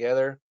puts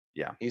together.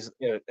 Yeah, he's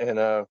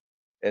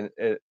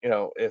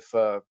if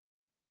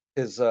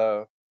his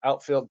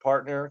outfield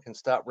partner can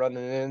stop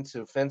running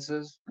into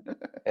fences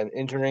and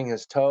injuring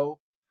his toe,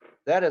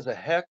 that is a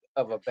heck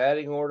of a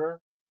batting order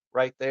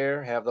right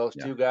there. Have those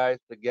 2 guys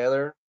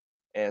together,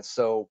 and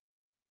so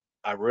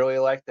I really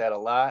like that a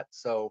lot.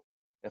 So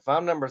if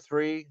I'm number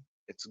 3,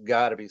 it's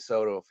got to be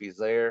Soto if he's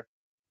there.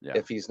 Yeah.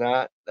 If he's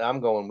not, I'm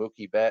going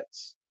Mookie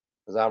Betts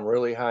because I'm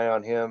really high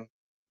on him,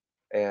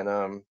 and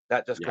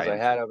not just because I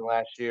had him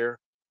last year,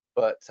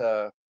 but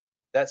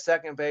that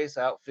second base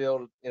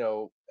outfield,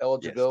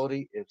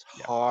 eligibility, it's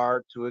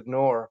hard to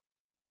ignore,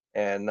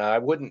 and I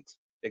wouldn't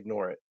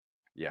ignore it.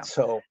 Yeah.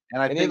 So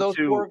and I any think of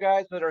those 4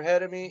 guys that are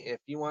ahead of me, if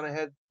you want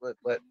to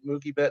let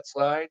Mookie Betts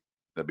slide,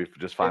 that'd be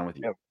just fine with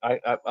you.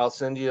 I'll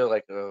send you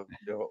like a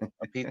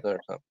pizza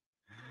or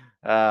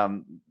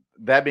something.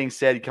 That being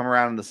said, you come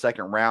around in the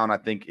second round. I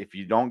think if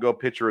you don't go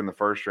pitcher in the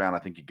first round, I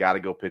think you got to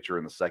go pitcher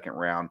in the second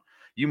round.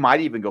 You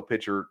might even go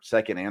pitcher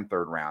second and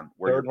third round.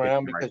 Third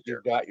round because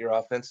you've got your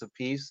offensive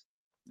piece.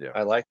 Yeah,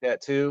 I like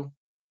that too.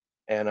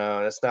 And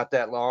it's not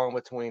that long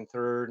between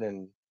third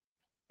and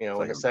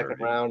in the second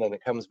round, and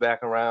it comes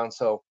back around.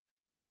 So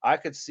I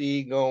could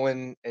see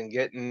going and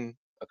getting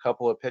a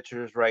couple of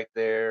pitchers right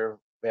there,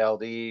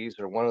 Valdez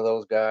or one of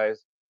those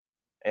guys,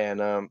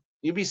 and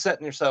you'd be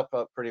setting yourself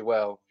up pretty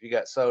well. If you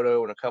got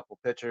Soto and a couple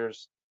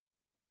pitchers,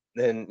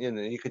 then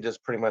you could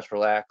just pretty much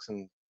relax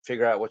and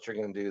figure out what you're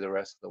going to do the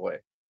rest of the way.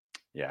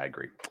 Yeah, I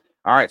agree.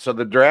 All right, so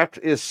the draft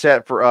is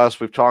set for us.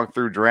 We've talked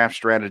through draft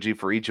strategy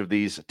for each of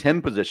these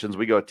 10 positions.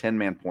 We go a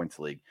 10-man points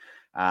league.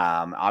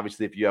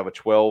 Obviously, if you have a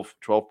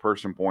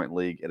 12-person point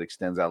league, it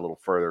extends out a little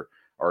further,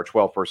 or a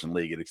 12-person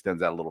league, it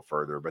extends out a little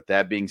further. But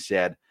that being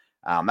said,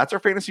 that's our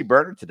fantasy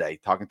burner today,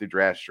 talking through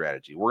draft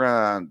strategy. We're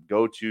going to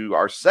go to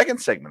our second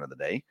segment of the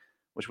day,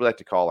 which we like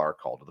to call our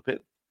Call to the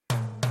Pit.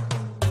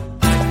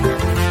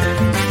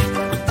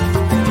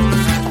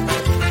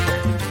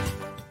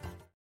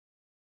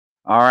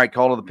 All right,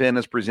 Call to the Pin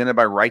is presented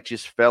by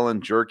Righteous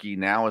Felon Jerky.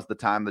 Now is the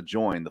time to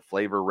join the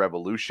flavor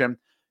revolution.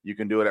 You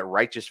can do it at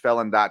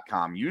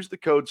righteousfelon.com. Use the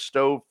code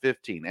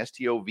STOVE15,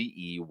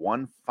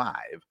 STOVE15.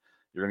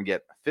 You're going to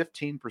get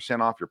 15%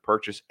 off your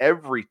purchase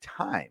every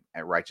time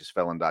at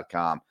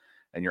righteousfelon.com,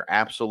 and you're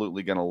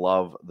absolutely going to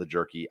love the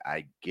jerky.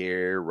 I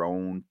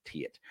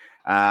guarantee it.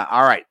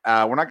 All right,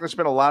 we're not going to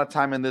spend a lot of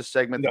time in this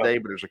segment today,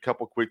 but there's a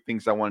couple quick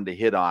things I wanted to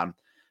hit on.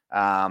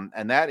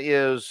 And that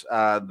is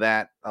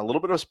that a little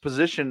bit of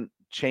position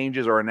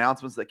changes or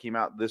announcements that came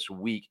out this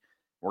week.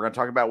 We're going to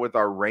talk about with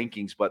our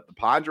rankings, but the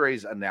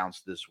Padres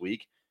announced this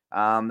week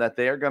that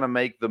they are going to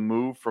make the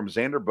move from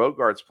Xander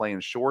Bogaerts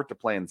playing short to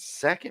playing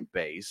second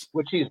base,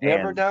 which he's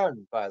never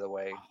done, by the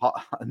way.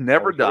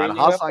 Never done.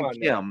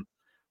 Ha-Seong Kim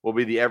will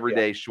be the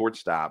everyday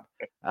shortstop,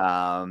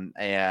 and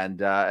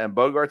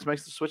Bogaerts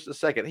makes the switch to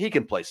second. He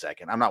can play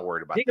second. I'm not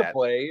worried about that. He can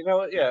play.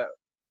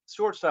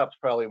 Shortstop's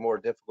probably a more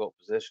difficult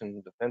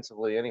position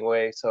defensively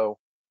anyway, so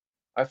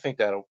I think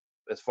that'll,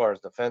 as far as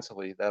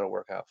defensively, that'll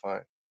work out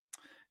fine.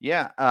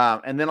 Yeah,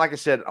 and then like I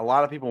said, a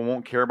lot of people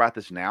won't care about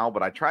this now,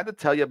 but I tried to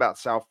tell you about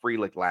Sal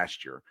Frelick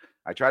last year.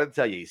 I tried to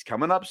tell you he's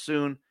coming up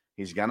soon.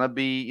 He's gonna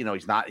be,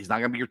 he's not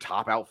gonna be your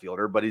top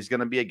outfielder, but he's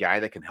gonna be a guy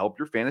that can help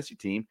your fantasy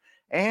team,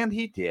 and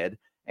he did.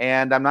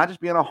 And I'm not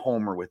just being a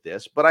homer with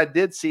this, but I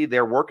did see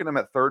they're working him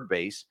at third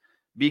base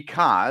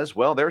because,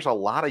 well, there's a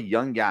lot of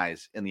young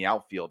guys in the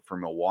outfield for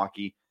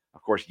Milwaukee.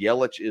 Of course,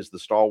 Yelich is the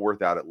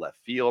stalwart out at left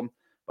field,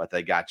 but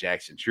they got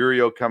Jackson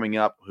Chourio coming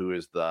up, who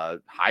is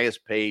the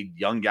highest paid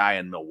young guy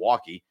in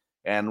Milwaukee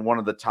and one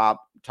of the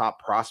top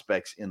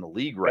prospects in the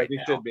league right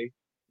now. Should be.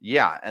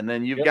 Yeah, and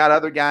then you've got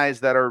other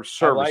guys that are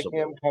serviceable. I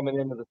like him coming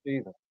into the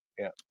season.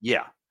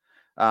 Yeah.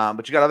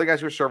 But you got other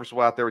guys who are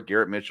serviceable out there with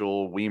Garrett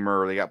Mitchell,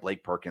 Weimer, they got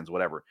Blake Perkins,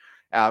 whatever.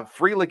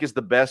 Frelick is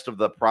the best of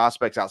the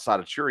prospects outside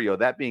of Chourio.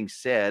 That being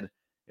said,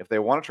 if they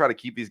want to try to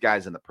keep these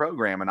guys in the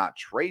program and not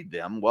trade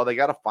them, well, they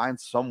got to find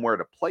somewhere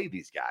to play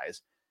these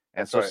guys.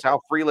 And so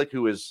Sal Frelick,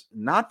 who is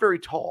not very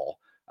tall,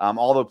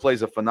 although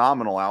plays a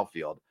phenomenal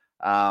outfield,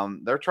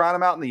 they're trying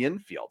him out in the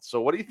infield.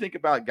 So what do you think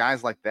about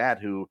guys like that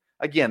who,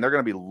 again, they're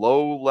going to be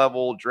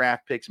low-level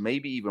draft picks,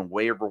 maybe even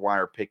waiver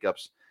wire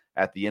pickups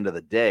at the end of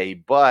the day,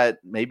 but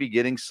maybe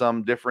getting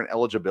some different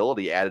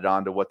eligibility added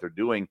on to what they're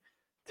doing?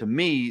 To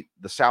me,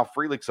 the Sal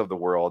Frelicks of the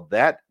world,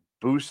 that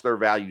boosts their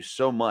value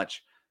so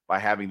much by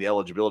having the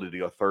eligibility to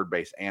go third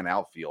base and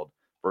outfield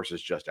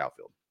versus just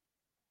outfield.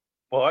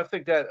 Well, I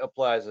think that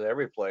applies to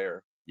every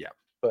player. Yeah.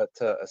 But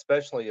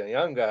especially a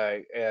young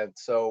guy. And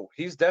so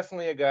he's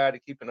definitely a guy to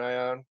keep an eye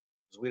on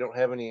because we don't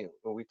have any,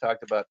 we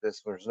talked about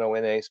this, there's no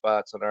NA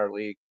spots in our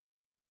league.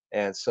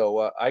 And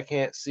so I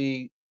can't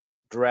see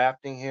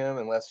drafting him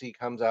unless he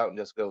comes out and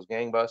just goes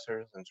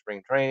gangbusters in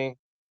spring training.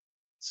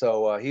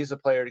 So he's a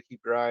player to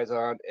keep your eyes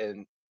on.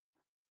 And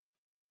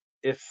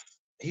if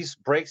he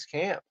breaks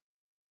camp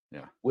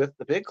with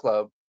the big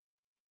club,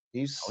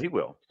 he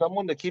will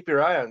someone to keep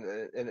your eye on.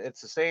 And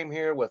it's the same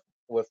here with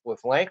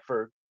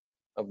Langford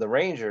of the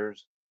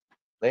Rangers.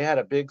 They had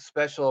a big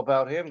special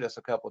about him just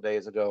a couple of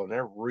days ago, and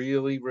they're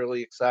really,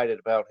 really excited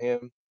about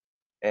him.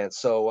 And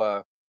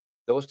so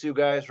those two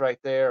guys right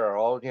there are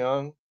all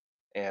young,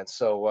 and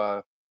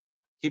so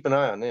keep an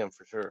eye on them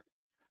for sure.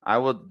 I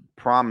would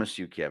promise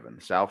you, Kevin,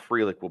 Sal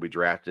Frelick will be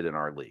drafted in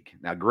our league.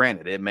 Now,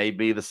 granted, it may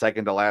be the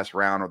second to last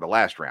round or the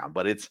last round,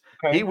 but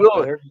he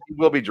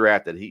will be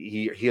drafted.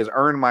 He has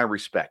earned my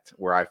respect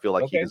where I feel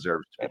like he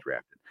deserves to be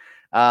drafted.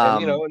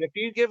 And, and if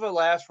you give a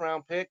last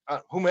round pick,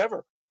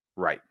 whomever,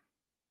 right?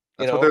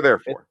 That's what they're there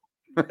for.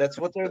 That's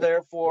what they're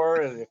there for.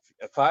 And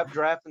if I'm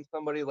drafting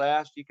somebody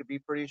last, you could be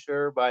pretty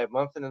sure by a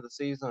month into the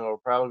season it'll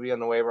probably be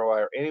on the waiver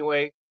wire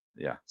anyway.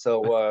 Yeah.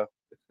 So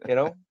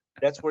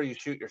that's where you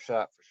shoot your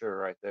shot for sure,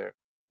 right there.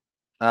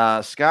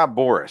 Scott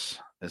Boras,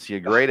 is he a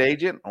great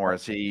agent or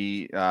is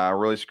he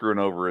really screwing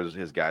over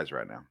his guys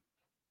right now?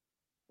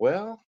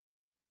 Well,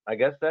 I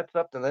guess that's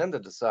up to them to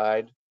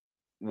decide.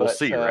 We'll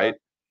see, right?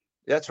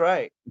 That's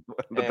right.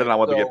 Depending on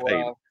what they get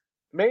paid.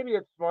 Maybe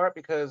it's smart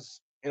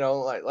because,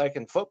 like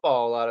in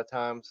football, a lot of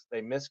times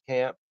they miss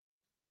camp,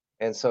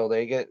 and so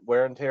they get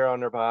wear and tear on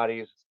their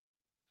bodies.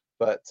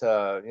 But,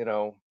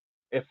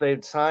 if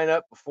they'd sign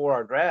up before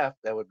our draft,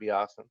 that would be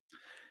awesome.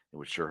 It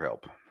would sure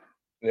help.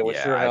 It would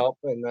sure help.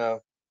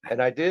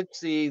 And I did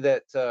see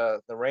that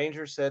the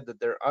Rangers said that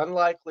they're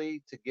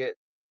unlikely to get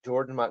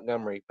Jordan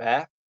Montgomery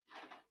back.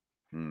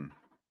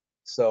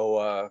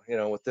 So,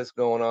 with this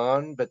going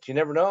on, but you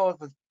never know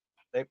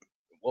if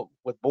well,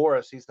 with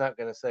Boris, he's not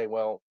going to say,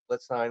 well,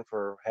 let's sign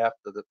for half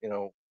the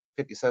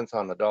 50 cents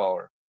on the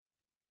dollar.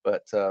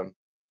 But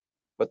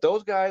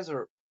those guys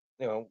are,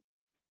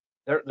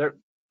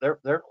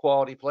 they're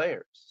quality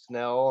players.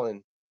 Snell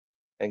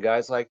and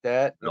guys like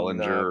that,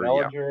 Bellinger, and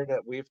Bellinger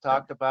that we've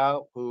talked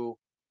about, who,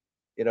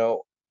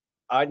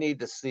 I need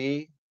to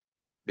see,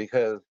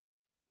 because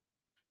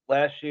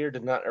last year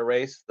did not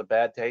erase the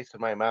bad taste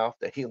in my mouth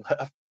that he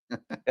left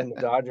in the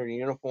Dodger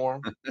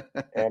uniform.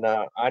 And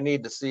I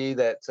need to see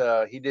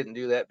that he didn't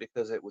do that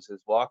because it was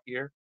his walk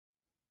year.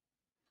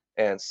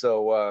 And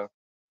so,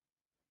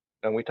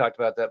 and we talked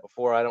about that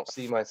before. I don't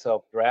see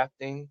myself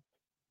drafting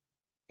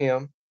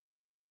him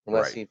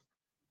unless Right.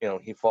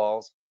 he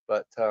falls.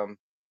 But so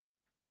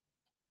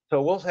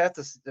we'll have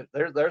to.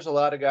 There's a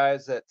lot of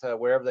guys that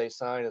wherever they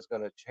sign is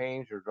going to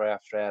change your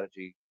draft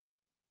strategy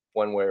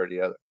one way or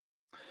the other.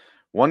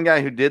 One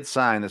guy who did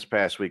sign this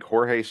past week,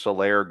 Jorge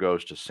Soler,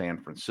 goes to San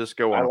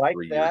Francisco on a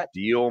 3-year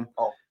deal.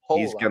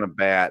 He's going to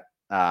bat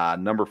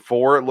number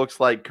 4, it looks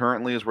like,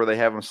 currently is where they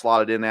have him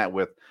slotted in at,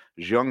 with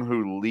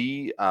Jung-Hoo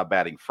Lee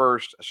batting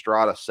first,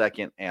 Estrada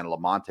second, and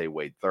Lamonte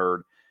Wade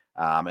third.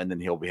 And then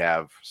he'll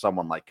have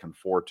someone like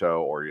Conforto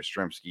or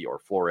Yastrzemski or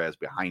Flores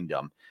behind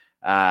him.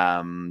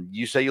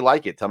 You say you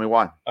like it. Tell me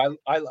why.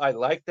 I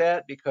like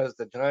that because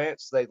the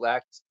Giants, they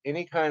lacked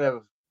any kind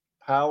of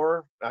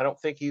power. I don't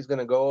think he's going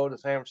to go to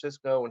San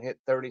Francisco and hit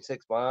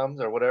 36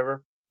 bombs or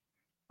whatever.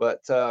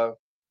 But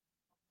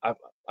I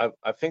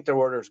think their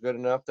order is good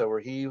enough that where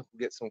he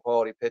gets some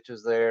quality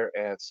pitches there.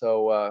 And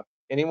so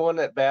anyone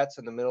that bats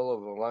in the middle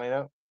of a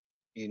lineup,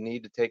 you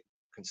need to take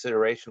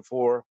consideration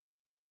for.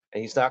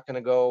 And he's not going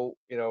to go,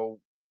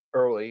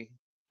 early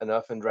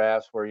enough in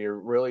drafts where you're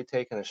really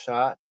taking a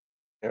shot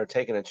or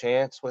taking a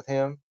chance with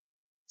him.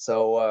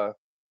 So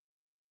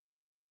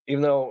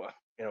even though,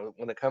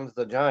 when it comes to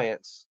the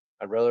Giants,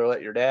 I'd rather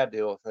let your dad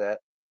deal with that.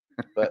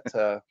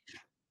 But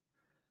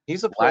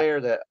he's a player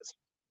that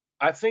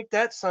I think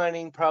that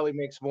signing probably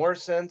makes more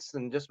sense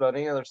than just about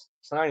any other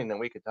signing that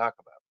we could talk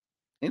about.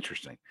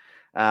 Interesting.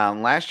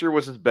 Last year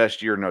was his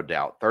best year, no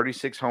doubt.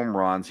 36 home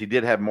runs. He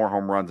did have more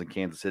home runs in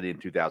Kansas City in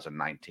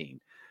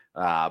 2019.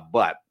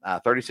 But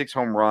 36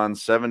 home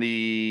runs,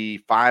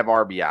 75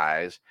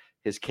 RBIs.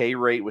 His K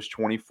rate was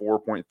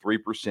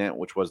 24.3%,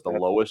 which was the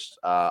lowest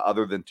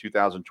other than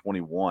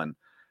 2021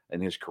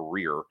 in his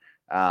career.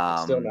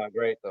 Still not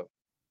great, though.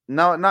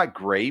 No, not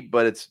great,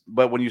 but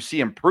when you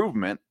see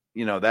improvement,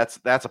 that's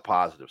a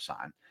positive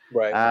sign.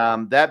 Right.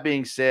 That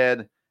being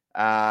said,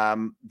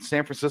 San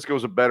Francisco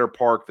is a better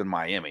park than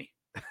Miami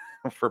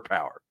for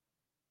power.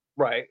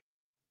 Right.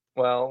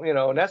 Well,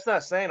 and that's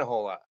not saying a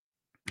whole lot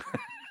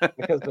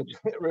because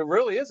it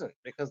really isn't,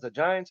 because the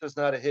Giants is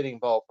not a hitting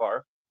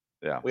ballpark.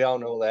 Yeah. We all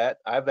know that.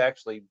 I've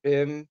actually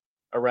been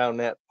around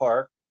that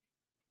park,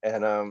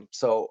 and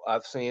so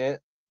I've seen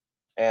it.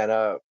 And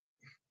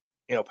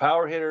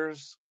power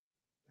hitters,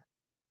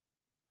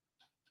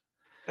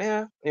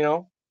 yeah,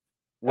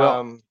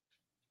 Well,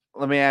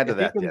 let me add to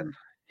that then.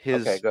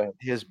 Okay, go ahead.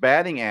 His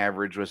batting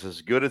average was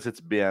as good as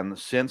it's been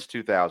since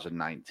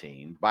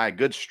 2019 by a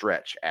good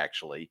stretch,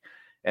 actually.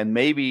 And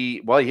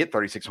maybe, he hit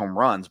 36 home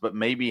runs, but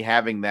maybe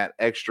having that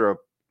extra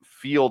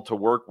field to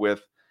work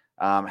with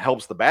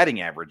helps the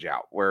batting average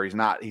out, where he's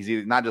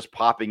either not just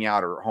popping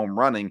out or home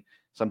running.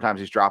 Sometimes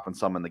he's dropping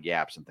some in the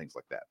gaps and things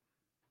like that.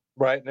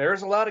 Right.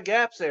 There's a lot of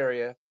gaps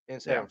area in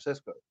San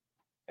Francisco.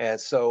 And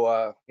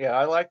so,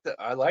 I like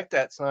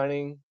that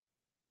signing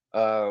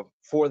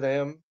for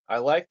them. I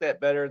like that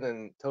better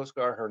than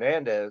Toscar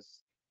Hernandez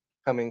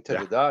coming to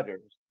the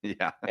Dodgers.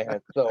 Yeah.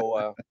 And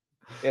so,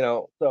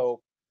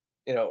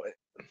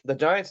 the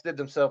Giants did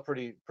themselves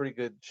pretty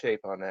good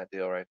shape on that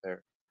deal right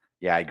there.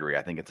 Yeah, I agree.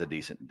 I think it's a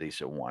decent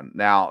one.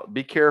 Now,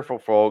 be careful,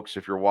 folks.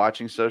 If you're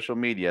watching social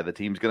media, the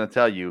team's going to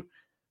tell you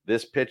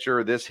this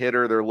pitcher, this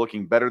hitter, they're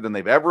looking better than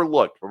they've ever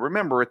looked. But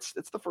remember, it's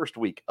the first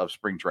week of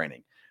spring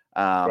training.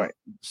 Right.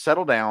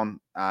 Settle down,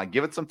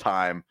 give it some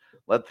time,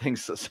 let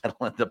things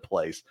settle into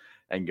place,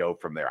 and go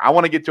from there. I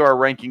want to get to our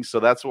rankings, so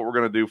that's what we're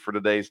going to do for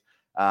today's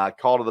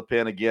Call to the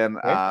Pen. Again,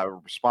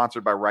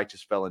 sponsored by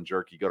Righteous Felon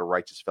Jerky. Go to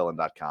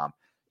righteousfelon.com.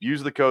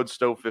 Use the code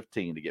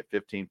STOVE15 to get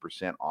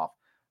 15% off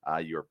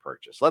your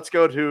purchase. Let's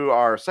go to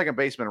our second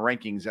baseman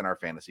rankings and our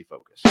fantasy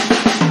focus.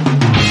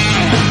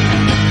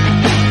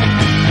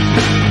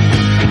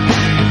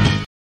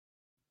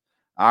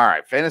 All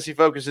right. Fantasy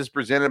Focus is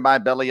presented by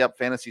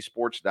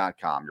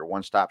BellyUpFantasySports.com, your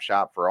one-stop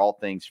shop for all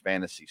things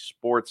fantasy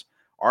sports.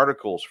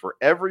 Articles for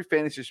every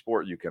fantasy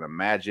sport you can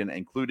imagine,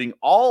 including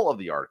all of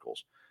the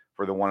articles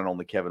for the one and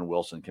only Kevin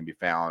Wilson, can be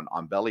found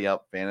on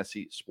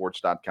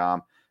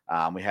BellyUpFantasySports.com.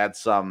 We had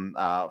some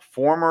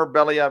former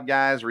Belly Up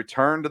guys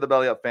return to the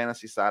Belly Up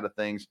fantasy side of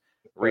things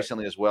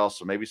recently as well.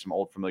 So maybe some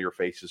old familiar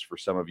faces for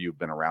some of you who've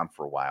been around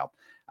for a while.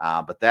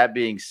 But that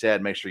being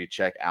said, make sure you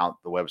check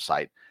out the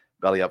website,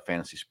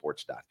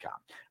 BellyUpFantasySports.com.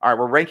 All right,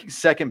 we're ranking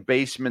second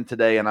baseman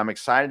today, and I'm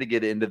excited to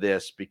get into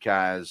this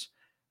because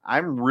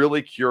I'm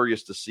really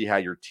curious to see how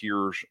your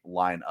tiers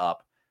line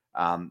up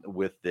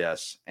with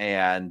this.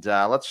 And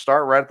let's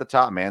start right at the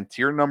top, man.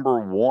 Tier number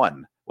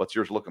 1 What's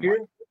yours looking Tier,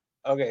 like?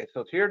 okay,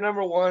 so tier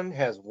number 1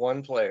 has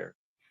one player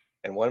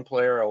and one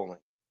player only.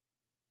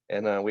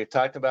 And we've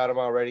talked about him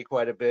already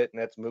quite a bit,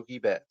 and that's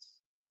Mookie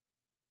Betts.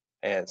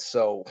 And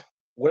so,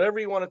 whatever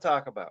you want to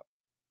talk about,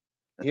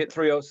 he hit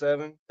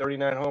 307,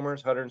 39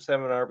 homers,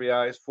 107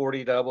 RBIs,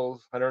 40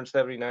 doubles,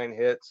 179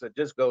 hits. It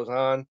just goes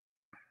on.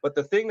 But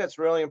the thing that's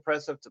really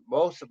impressive to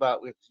most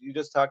about, you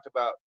just talked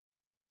about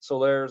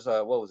Soler's,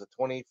 what was it,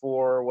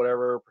 24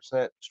 whatever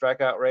percent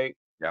strikeout rate.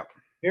 Yeah.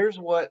 Here's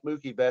what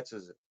Mookie Betts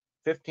is: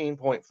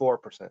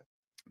 15.4%.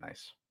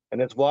 Nice. And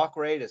his walk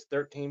rate is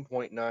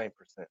 13.9%.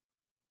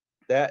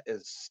 That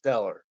is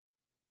stellar.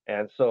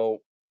 And so,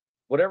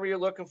 whatever you're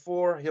looking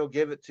for, he'll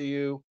give it to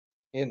you.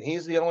 And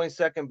he's the only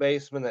second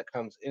baseman that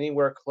comes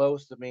anywhere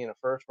close to being a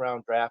first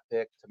round draft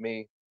pick to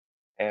me.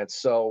 And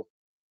so,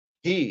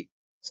 he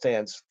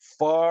stands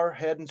far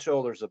head and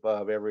shoulders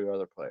above every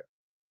other player.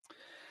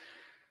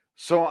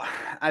 So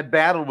I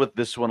battled with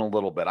this one a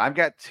little bit. I've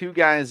got two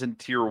guys in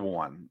tier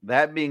 1.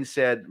 That being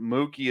said,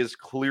 Mookie is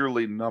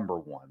clearly number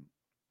 1.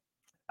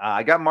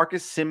 I got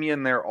Marcus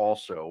Semien there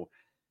also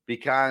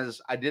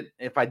because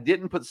if I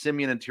didn't put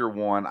Semien in tier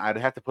 1, I'd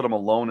have to put him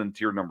alone in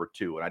tier number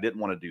 2, and I didn't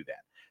want to do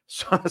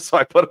that. So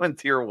I put him in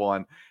tier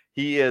 1.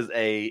 He is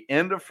a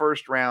end of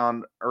first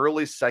round,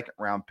 early second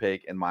round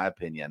pick, in my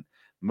opinion.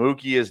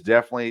 Mookie is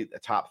definitely a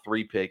top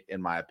 3 pick,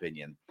 in my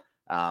opinion.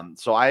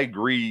 So I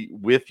agree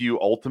with you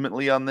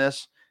ultimately on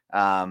this,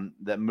 that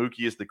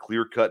Mookie is the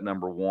clear-cut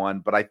number 1.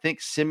 But I think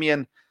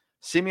Semien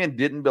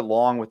didn't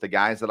belong with the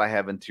guys that I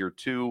have in tier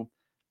 2.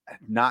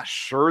 Not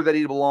sure that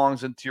he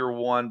belongs in tier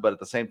 1, but at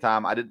the same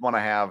time, I didn't want to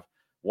have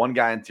one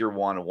guy in tier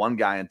 1 and one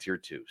guy in tier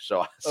 2.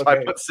 So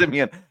I put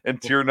Semien in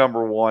tier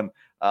number 1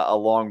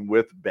 along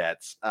with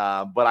Betts.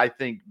 But I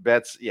think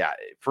Betts,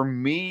 for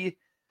me,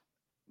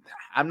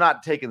 I'm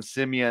not taking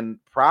Semien.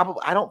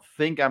 Probably, I don't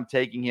think I'm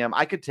taking him.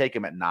 I could take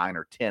him at 9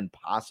 or 10,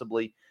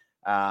 possibly.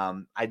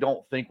 I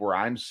don't think where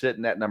I'm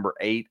sitting at number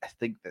 8. I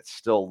think that's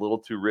still a little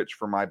too rich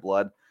for my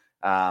blood.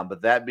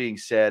 But that being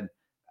said,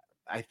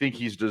 I think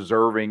he's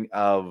deserving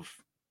of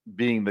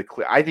being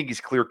I think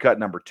he's clear cut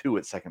number 2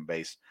 at second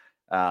base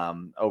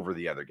over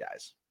the other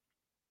guys.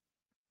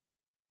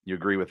 You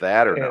agree with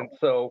that or no?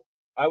 So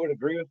I would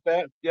agree with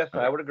that. Yes,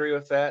 okay. I would agree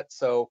with that.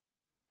 So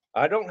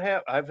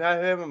I've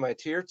had him in my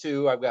tier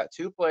 2. I've got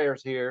 2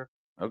 players here.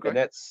 Okay. And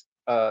that's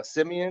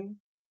Semien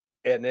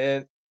and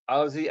then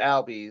Ozzie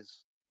Albies.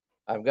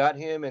 I've got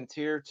him in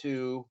tier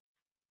 2,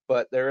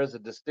 but there is a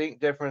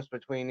distinct difference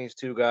between these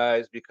two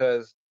guys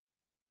because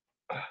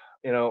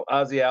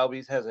Ozzie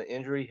Albies has an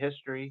injury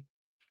history,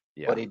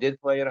 but he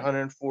did play at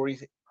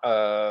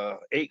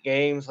 148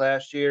 games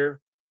last year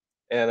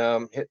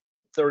and hit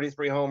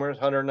 33 homers,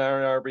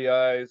 109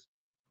 RBIs,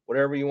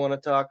 whatever you want to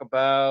talk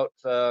about,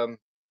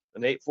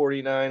 an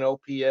 849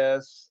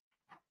 OPS,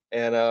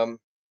 and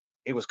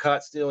he was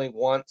caught stealing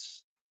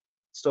once,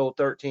 stole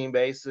 13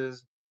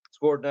 bases,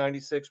 scored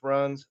 96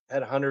 runs,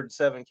 had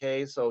 107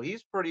 Ks, so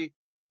he's pretty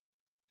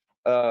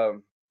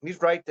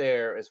he's right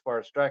there as far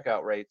as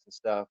strikeout rates and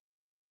stuff.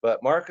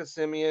 But Marcus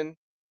Semien,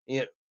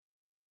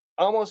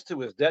 almost to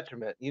his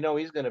detriment,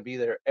 he's going to be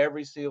there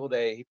every single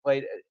day. He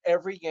played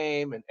every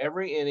game and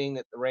every inning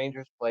that the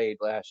Rangers played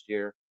last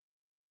year.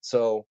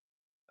 So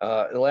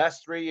in the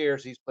last 3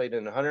 years, he's played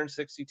in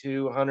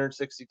 162,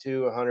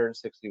 162,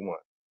 161.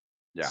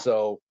 Yeah.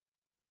 So,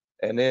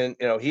 and then,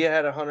 he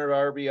had 100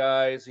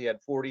 RBIs. He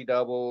had 40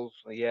 doubles.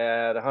 He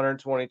had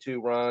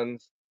 122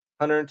 runs,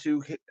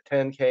 102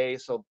 10K.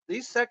 So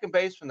these second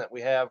basemen that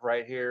we have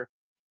right here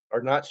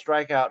are not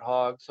strikeout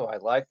hogs, so I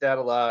like that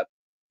a lot.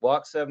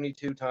 Walked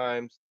 72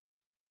 times.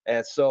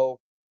 And so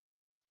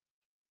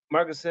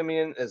Marcus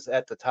Semien is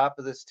at the top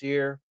of this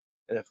tier.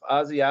 And if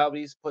Ozzie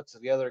Albies puts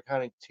together the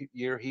kind of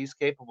year he's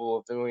capable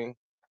of doing,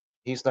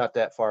 he's not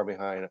that far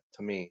behind,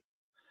 to me,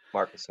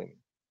 Marcus Semien.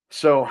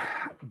 So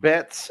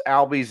Betts,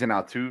 Albies, and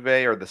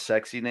Altuve are the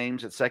sexy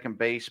names at second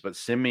base, but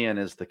Semien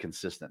is the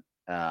consistent.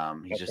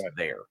 He's just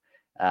there.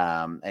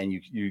 And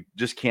you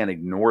just can't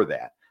ignore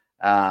that.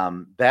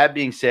 That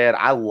being said,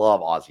 I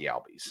love Ozzie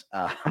Albies.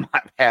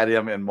 I've had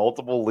him in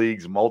multiple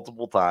leagues,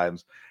 multiple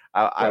times.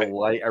 I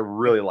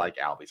really like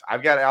Albies.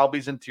 I've got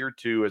Albies in tier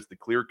 2 as the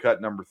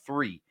clear-cut number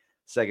 3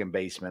 second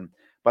baseman,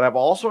 but I've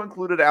also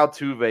included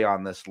Altuve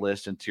on this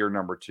list in tier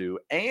number 2.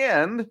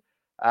 And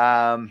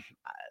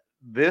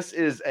this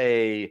is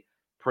a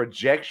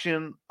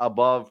projection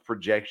above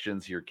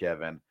projections here,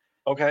 Kevin.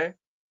 Okay.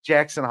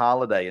 Jackson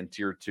Holliday in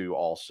tier 2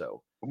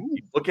 also.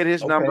 You look at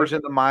his numbers in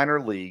the minor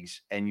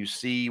leagues and you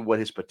see what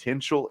his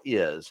potential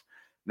is.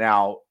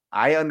 Now,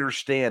 I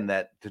understand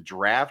that to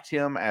draft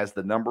him as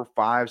the number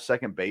 5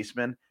 second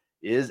baseman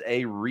is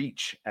a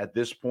reach at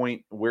this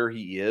point where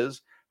he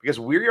is, because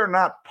we are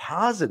not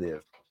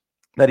positive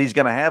that he's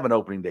going to have an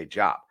opening day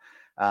job.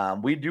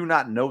 We do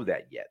not know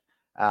that yet.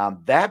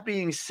 That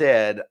being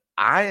said,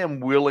 I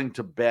am willing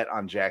to bet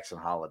on Jackson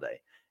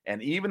Holliday.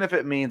 And even if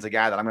it means a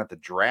guy that I'm going to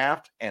have to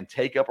draft and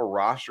take up a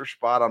roster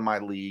spot on my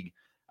league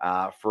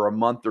for a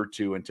month or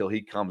two until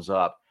he comes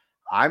up,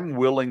 I'm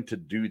willing to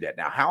do that.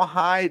 Now, how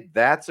high?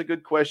 That's a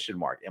good question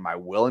mark. Am I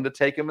willing to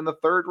take him in the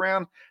third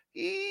round?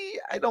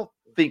 I don't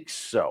think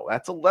so.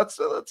 That's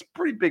a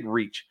pretty big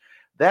reach.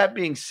 That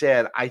being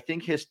said, I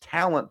think his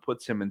talent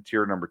puts him in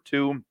tier number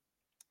 2.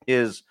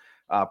 His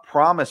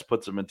promise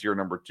puts him in tier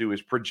number 2.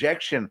 His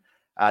projection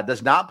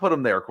does not put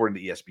him there according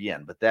to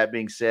ESPN. But that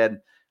being said,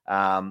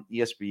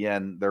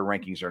 ESPN, their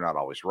rankings are not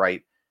always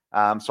right.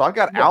 So I've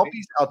got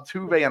Albies,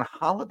 Altuve, and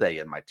Holiday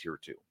in my tier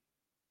 2.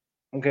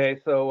 Okay,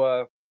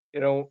 so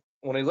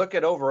when we look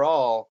at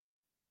overall,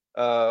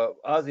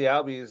 Ozzie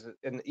Albies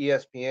in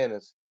ESPN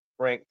is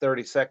ranked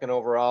 32nd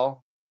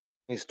overall.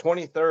 He's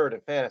 23rd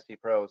in Fantasy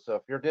Pros. So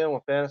if you're dealing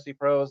with Fantasy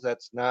Pros,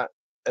 that's not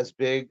as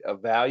big a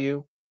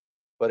value.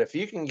 But if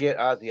you can get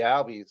Ozzie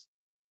Albies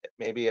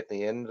maybe at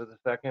the end of the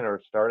second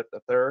or start at the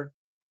third,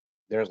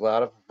 there's a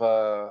lot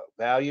of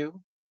value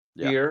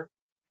here.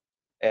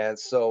 And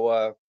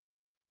so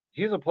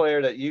he's a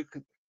player that you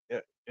could,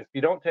 if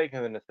you don't take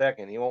him in the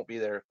second, he won't be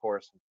there, of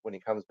course, when he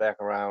comes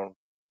back around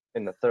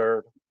in the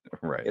third.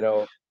 Right.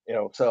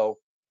 So,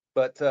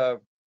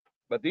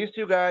 but these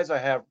two guys I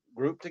have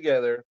grouped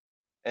together,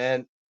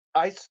 and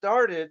I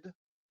started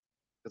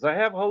because I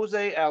have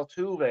Jose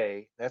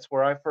Altuve. That's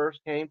where I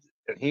first came,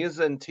 and he is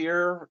in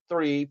tier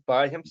 3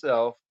 by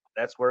himself.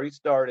 That's where he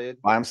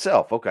started. By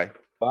himself, okay.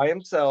 By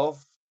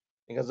himself,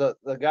 because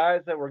the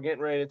guys that we're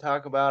getting ready to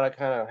talk about, I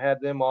kind of had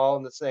them all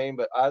in the same,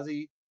 but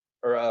Altuve,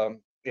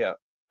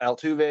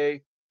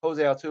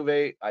 Jose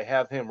Altuve, I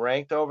have him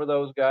ranked over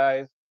those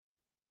guys.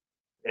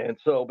 And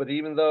so, but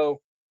even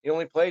though he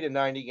only played in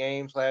 90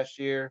 games last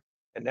year,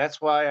 and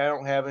that's why I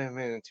don't have him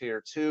in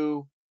tier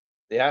 2.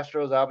 The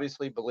Astros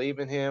obviously believe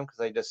in him because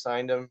they just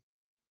signed him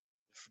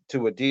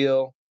to a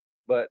deal.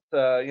 But,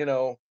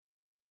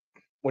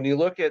 when you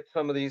look at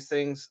some of these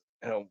things,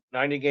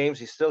 90 games,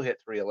 he still hit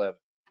 311.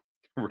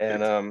 Right.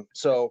 And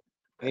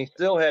he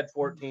still had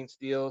 14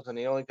 steals, and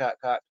he only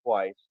got caught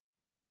twice.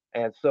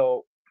 And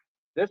so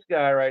this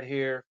guy right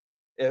here,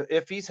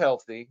 if he's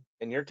healthy,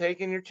 and you're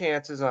taking your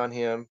chances on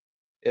him,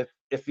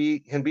 if he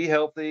can be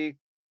healthy,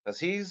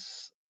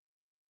 because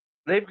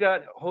they've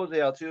got Jose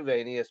Altuve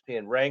and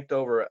ESPN ranked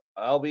over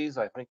Albies.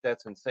 I think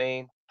that's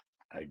insane.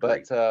 I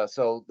agree. But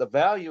so the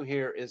value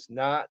here is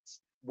not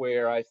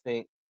where I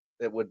think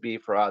it would be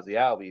for Ozzie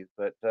Albies.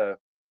 But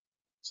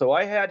so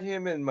I had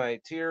him in my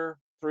tier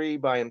 3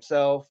 by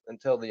himself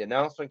until the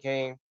announcement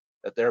came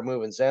that they're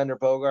moving Xander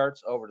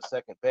Bogaerts over to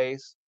second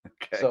base.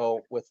 Okay.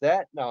 So with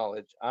that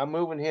knowledge, I'm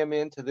moving him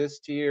into this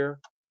tier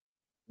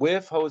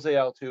with Jose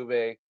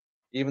Altuve,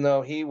 even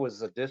though he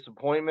was a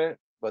disappointment,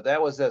 but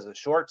that was as a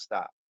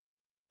shortstop.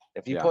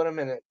 If you put him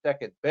in at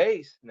second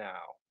base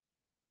now,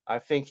 I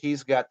think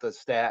he's got the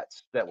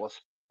stats that will,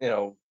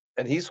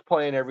 and he's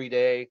playing every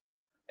day.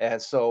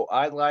 And so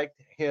I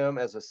liked him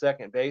as a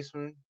second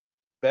baseman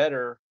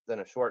better than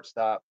a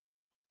shortstop.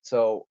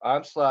 So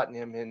I'm slotting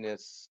him in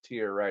this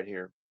tier right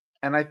here.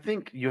 And I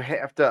think you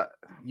have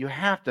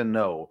to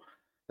know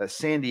that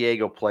San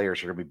Diego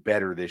players are going to be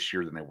better this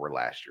year than they were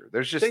last year.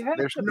 There's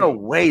no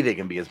way they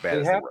can be as bad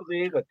as they have to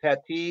be, with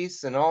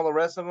Tatis and all the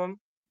rest of them.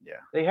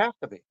 Yeah, they have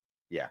to be.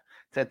 Yeah,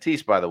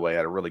 Tatis, by the way,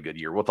 had a really good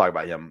year. We'll talk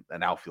about him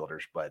and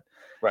outfielders, but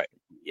right.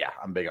 Yeah,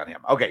 I'm big on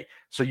him. Okay,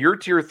 so your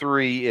tier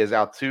 3 is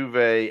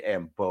Altuve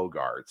and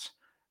Bogaerts.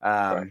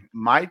 Right.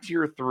 My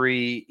tier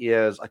 3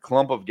 is a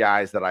clump of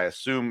guys that I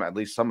assume at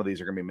least some of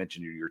these are going to be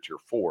mentioned in your tier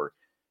 4.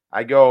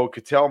 I go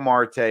Ketel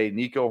Marte,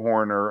 Nico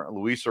Hoerner,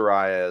 Luis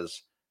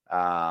Arias,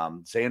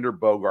 Xander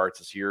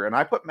Bogaerts is here, and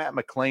I put Matt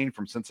McLain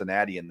from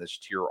Cincinnati in this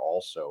tier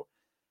also.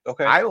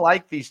 Okay, I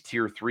like these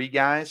tier 3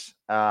 guys,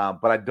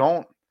 but I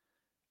don't.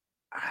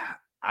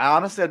 I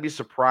honestly, I'd be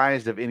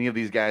surprised if any of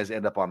these guys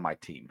end up on my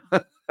team.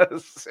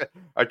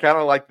 I kind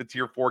of like the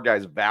tier 4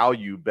 guys'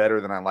 value better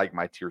than I like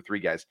my tier 3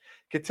 guys.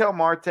 Ketel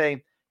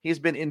Marte, he's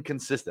been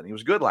inconsistent. He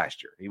was good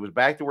last year. He was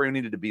back to where he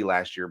needed to be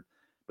last year,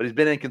 but he's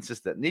been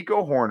inconsistent.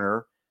 Nico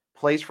Hoerner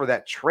plays for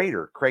that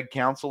traitor, Craig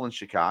Counsell in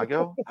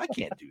Chicago. I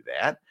can't do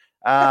that.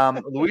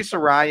 Luis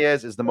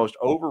Arias is the most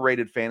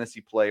overrated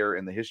fantasy player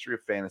in the history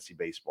of fantasy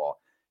baseball.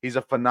 He's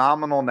a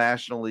phenomenal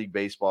National League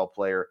baseball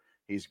player.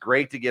 He's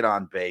great to get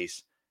on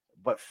base,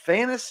 but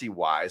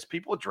fantasy-wise,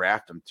 people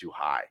draft him too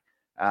high.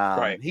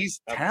 Right.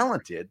 He's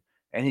talented,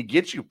 and he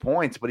gets you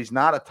points, but he's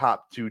not a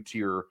top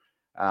 2-tier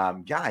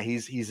guy.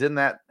 He's in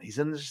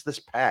this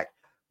pack.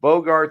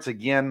 Bogaerts,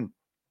 again,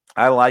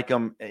 I like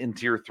him in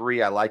tier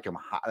 3. I like him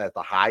at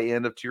the high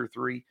end of tier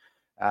 3.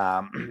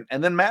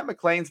 And then Matt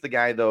McLain's the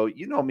guy, though.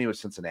 You know me with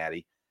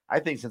Cincinnati. I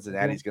think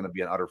Cincinnati's going to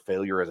be an utter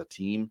failure as a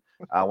team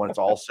when it's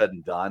all said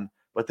and done.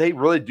 But they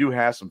really do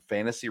have some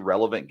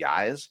fantasy-relevant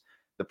guys.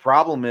 The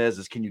problem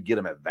is can you get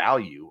them at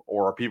value,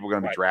 or are people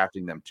going to be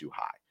drafting them too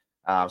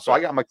high? So I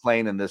got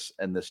McLain in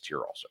this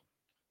tier also.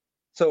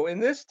 So in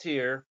this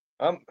tier,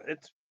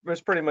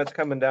 it's pretty much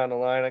coming down the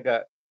line. I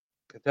got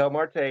Ketel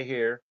Marte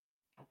here,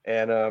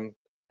 and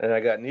I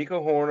got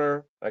Nico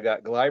Hoerner. I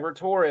got Gleyber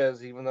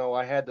Torres, even though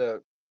I had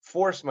to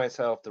force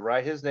myself to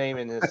write his name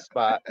in his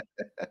spot.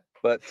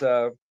 But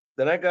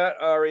then I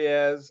got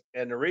Arias,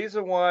 and the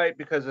reason why,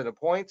 because in a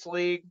points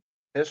league,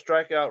 his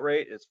strikeout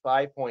rate is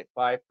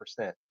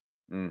 5.5%.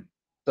 Mm.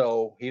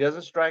 So he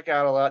doesn't strike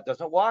out a lot,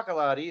 doesn't walk a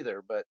lot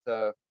either, but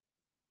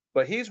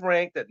he's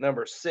ranked at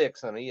number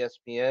 6 on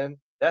ESPN.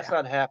 That's Yeah.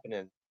 not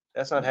happening.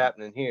 That's not No.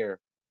 happening here.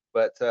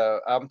 But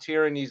I'm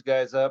tiering these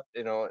guys up,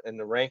 in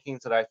the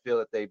rankings that I feel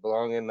that they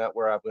belong in, not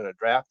where I'm going to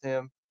draft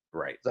him.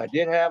 Right. So I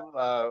did have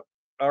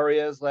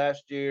Arias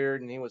last year,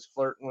 and he was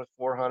flirting with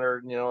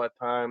 400, at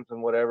times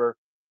and whatever.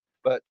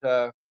 But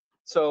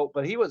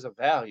but he was a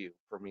value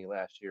for me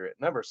last year at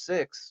number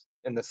 6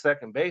 in the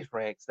second base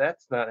ranks.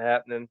 That's not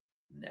happening.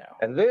 No.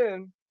 And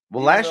then,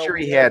 Well, last year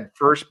he had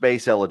first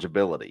base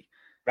eligibility.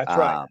 That's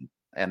right.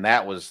 And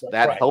that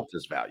helped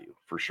his value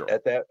for sure.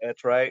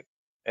 That's right.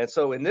 And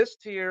so in this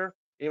tier,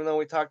 even though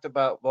we talked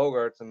about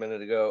Bogaerts a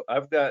minute ago,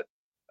 I've got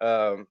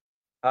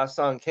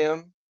Ha-Seong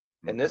Kim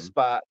in this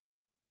spot.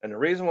 And the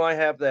reason why I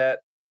have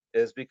that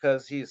is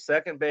because he's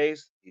second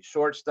base, he's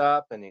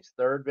shortstop, and he's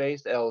third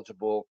base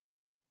eligible.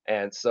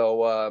 And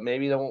so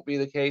maybe that won't be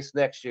the case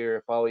next year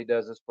if all he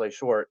does is play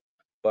short.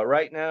 But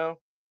right now,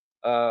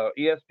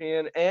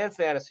 ESPN and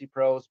Fantasy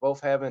Pros both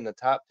have him in the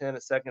top 10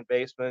 at second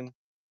baseman.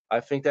 I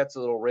think that's a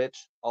little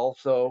rich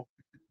also.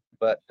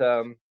 But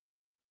he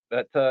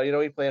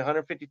played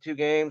 152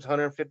 games,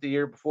 150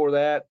 year before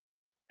that.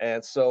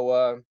 And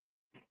so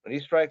and he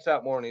strikes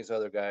out more than these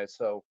other guys.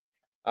 So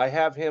I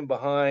have him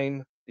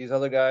behind these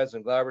other guys.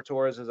 And Gleyber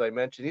Torres, as I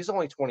mentioned, he's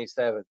only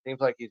 27.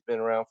 Seems like he's been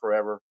around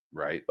forever.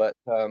 Right. But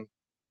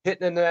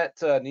hitting in that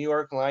New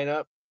York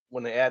lineup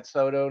when they add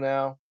Soto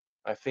now,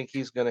 I think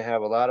he's going to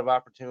have a lot of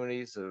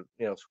opportunities to,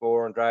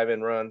 score and drive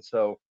in runs.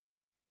 So,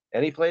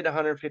 and he played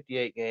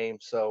 158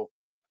 games. So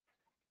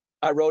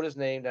I wrote his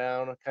name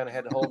down. I kind of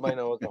had to hold my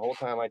nose the whole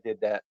time I did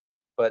that.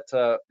 But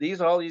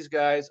all these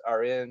guys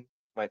are in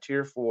my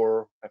tier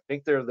 4. I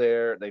think they're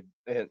there.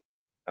 And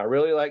I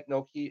really like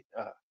Nico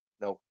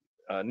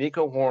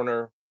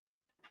Hoerner,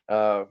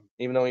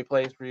 even though he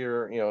plays for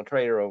your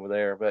trader over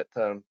there. But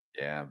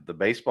yeah, the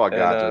baseball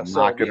gods are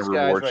not going to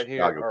reward right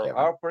Chicago, here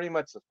are pretty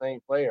much the same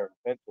player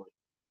eventually.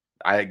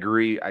 I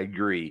agree.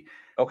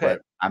 Okay,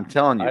 but I'm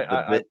telling you,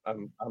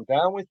 I'm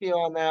down with you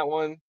on that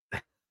one.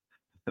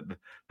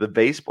 The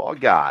baseball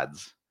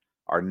gods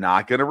are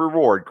not going to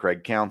reward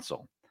Craig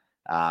Counsell.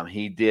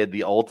 He did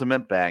the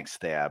ultimate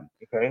backstab.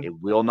 Okay. It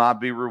will not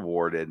be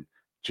rewarded.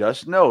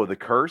 Just know the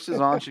curse is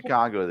on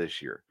Chicago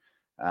this year.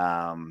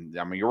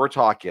 We're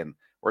talking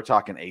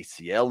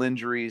ACL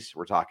injuries.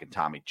 We're talking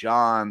Tommy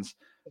Johns.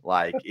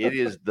 Like it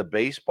is the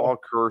baseball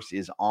curse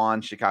is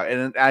on Chicago.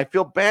 And I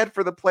feel bad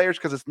for the players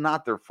because it's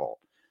not their fault.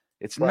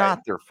 It's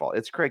not their fault.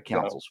 It's Craig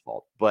Counsell's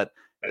fault. But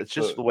it's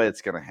just the way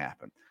it's going to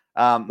happen.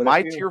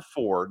 My tier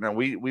 4. Now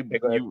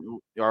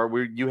you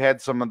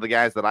had some of the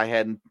guys that I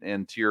had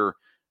in tier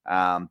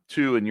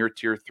 2 and your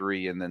tier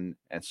 3 and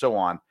so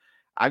on.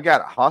 I've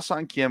got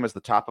Ha-Seong Kim as the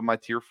top of my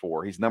tier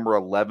 4. He's number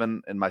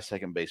 11 in my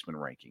second baseman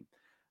ranking.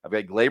 I've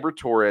got Gleyber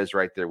Torres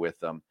right there with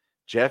them,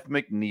 Jeff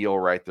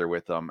McNeil right there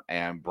with them,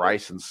 and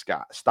Bryson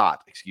Stott,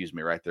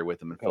 right there with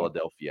them in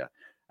Philadelphia.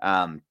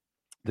 To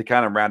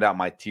kind of round out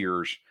my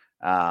tiers.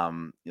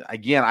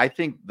 Again, I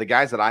think the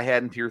guys that I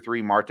had in tier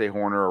 3, Marte,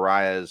 Hoerner,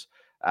 Arias,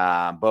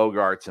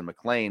 Bogaerts, and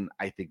McLean,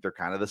 I think they're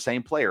kind of the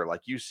same player,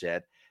 like you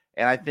said.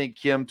 And I think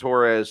Kim,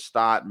 Torres,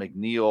 Stott,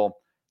 McNeil,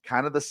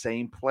 kind of the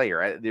same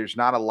player. There's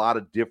not a lot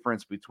of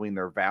difference between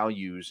their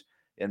values,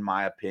 in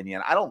my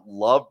opinion. I don't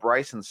love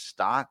Bryson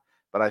Stott,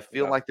 but I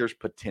feel like there's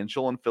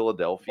potential in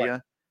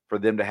Philadelphia for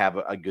them to have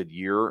a good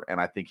year, and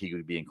I think he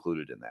could be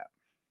included in that.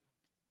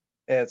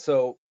 And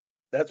so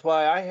that's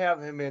why I have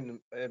him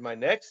in my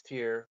next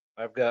tier.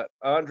 I've got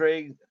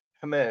Andre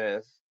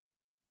Jimenez,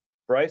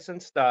 Bryson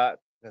Stott,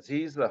 because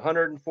he's the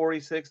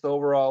 146th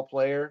overall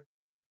player,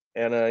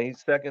 and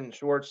he's second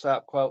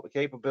shortstop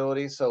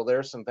capability, so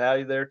there's some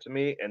value there to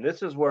me. And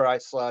this is where I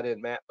slot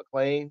in Matt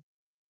McLain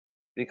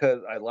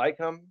because I like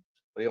him,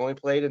 but he only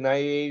played in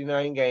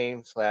 89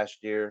 games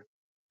last year,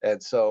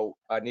 and so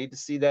I need to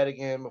see that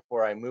again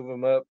before I move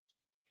him up.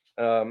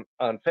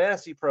 On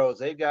Fantasy Pros,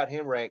 they've got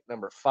him ranked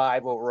number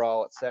 5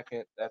 overall at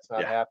second. That's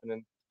not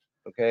happening.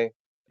 Okay.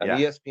 On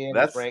ESPN,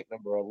 he's ranked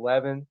number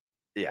 11.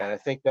 Yeah. And I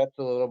think that's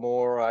a little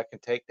more. I can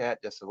take that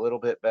just a little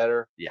bit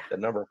better than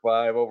number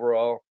 5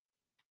 overall.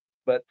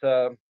 But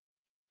so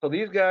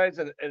these guys,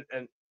 and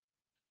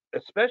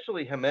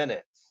especially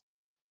Jimenez,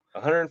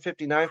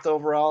 159th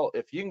overall.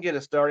 If you can get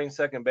a starting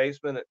second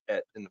baseman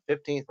in the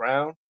 15th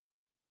round,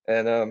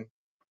 and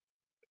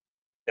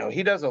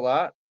he does a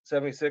lot.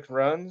 76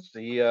 runs.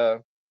 He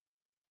does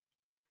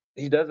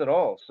it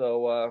all.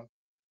 So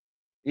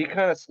he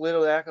kind of slid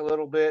back a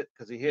little bit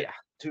because he hit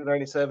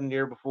 297 the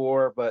year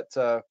before, but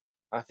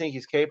I think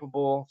he's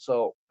capable.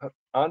 So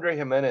Andre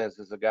Jimenez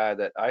is a guy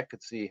that I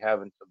could see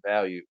having some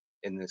value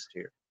in this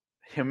tier.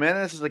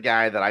 Jimenez is a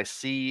guy that I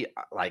see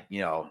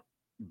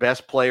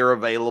best player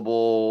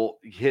available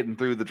hitting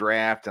through the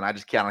draft, and I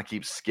just kind of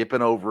keep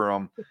skipping over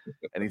him.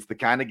 And he's the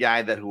kind of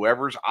guy that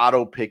whoever's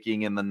auto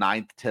picking in the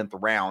 9th, 10th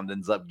round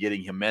ends up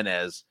getting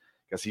Jimenez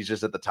because he's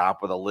just at the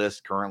top of the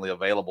list currently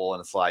available. And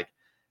it's like,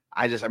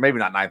 maybe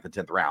not 9th and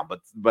 10th round,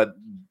 but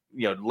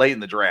late in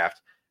the draft.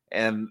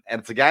 And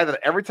it's a guy that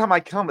every time I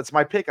come, it's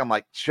my pick. I'm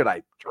like, should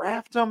I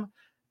draft him?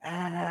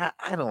 I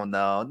don't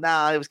know.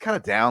 Nah, it was kind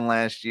of down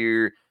last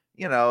year.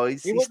 You know,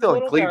 he's was a still in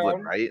little Cleveland,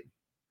 down. right?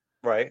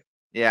 Right.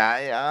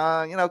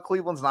 Yeah, you know,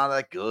 Cleveland's not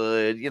that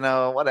good. You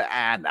know, no,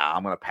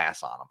 I'm going to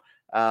pass on him.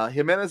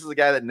 Jimenez is a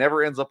guy that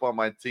never ends up on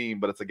my team,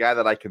 but it's a guy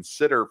that I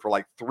consider for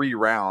like 3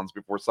 rounds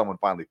before someone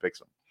finally picks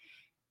him.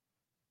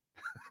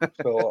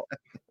 So,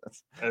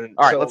 all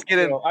right, let's get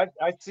in. I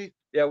see.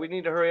 Yeah, we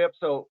need to hurry up.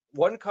 So,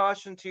 one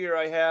caution tier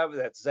I have,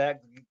 that's Zach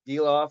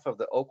Geloff of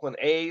the Oakland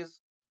A's,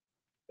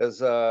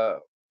 because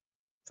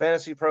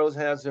Fantasy Pros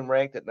has him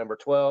ranked at number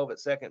 12 at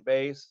second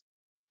base.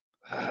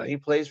 He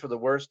plays for the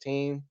worst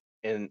team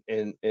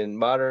in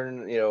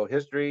modern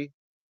history,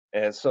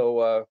 and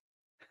so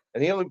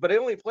he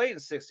only played in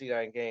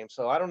 69 games.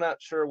 So I'm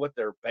not sure what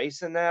they're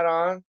basing that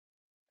on,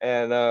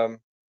 and I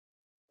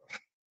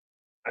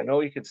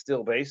know he could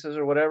steal bases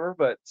or whatever,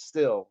 but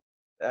still,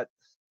 that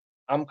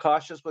I'm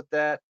cautious with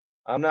that.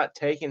 I'm not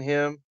taking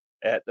him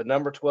at the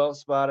number 12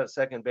 spot at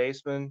second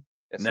baseman.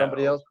 If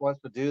somebody else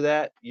wants to do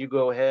that, you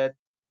go ahead.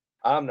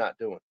 I'm not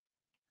doing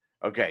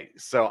it. Okay,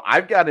 so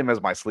I've got him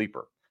as my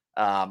sleeper,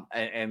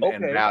 and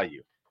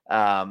value.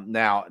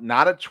 Now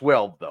not at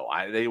 12 though.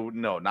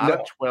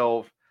 At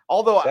 12.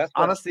 Although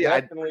honestly,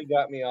 definitely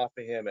got me off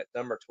of him at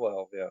number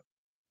 12. Yeah.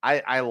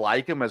 I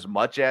like him as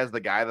much as the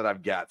guy that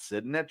I've got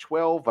sitting at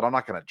 12, but I'm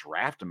not going to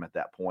draft him at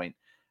that point.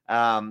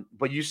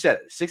 But you said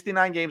it,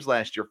 69 games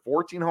last year,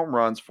 14 home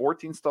runs,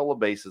 14 stolen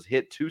bases,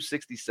 hit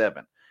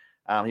 267.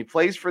 He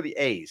plays for the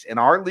A's. In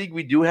our league,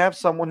 we do have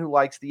someone who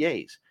likes the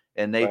A's,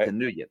 and Nathan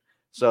Nguyen.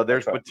 So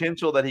there's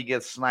potential that he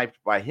gets sniped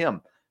by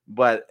him.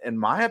 But in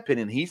my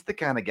opinion, he's the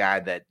kind of guy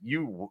that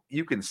you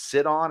can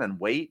sit on and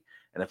wait.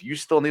 And if you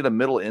still need a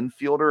middle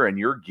infielder and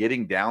you're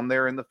getting down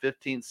there in the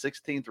 15th,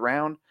 16th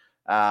round,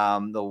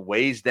 the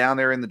ways down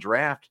there in the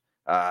draft,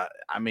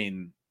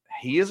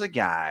 he is a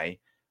guy.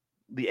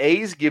 The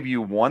A's give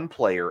you one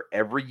player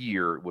every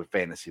year with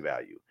fantasy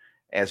value.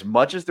 As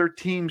much as their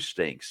team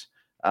stinks,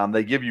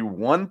 they give you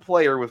one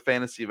player with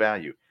fantasy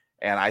value.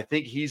 And I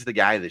think he's the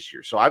guy this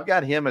year. So I've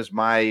got him as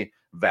my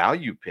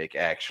value pick,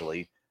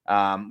 actually.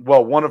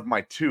 One of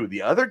my 2.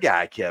 The other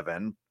guy,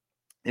 Kevin,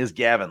 is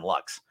Gavin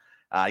Lux.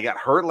 He got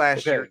hurt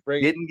last year,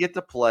 didn't get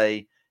to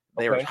play.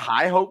 There was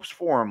high hopes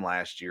for him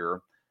last year.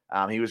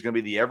 He was going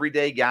to be the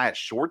everyday guy at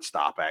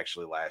shortstop,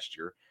 actually, last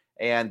year,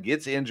 and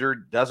gets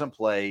injured, doesn't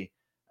play.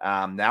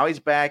 Now he's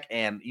back,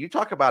 and you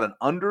talk about an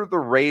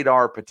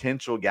under-the-radar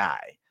potential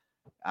guy.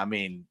 I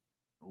mean,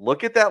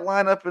 look at that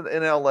lineup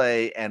in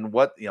LA and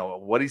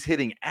what he's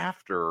hitting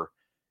after.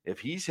 If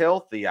he's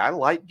healthy, I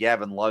like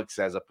Gavin Lux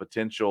as a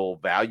potential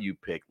value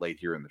pick late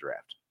here in the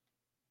draft.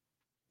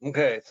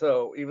 Okay,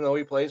 so even though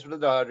he plays for the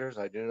Dodgers,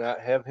 I do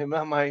not have him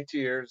on my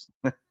tiers.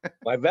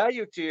 My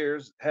value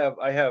tiers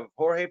I have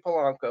Jorge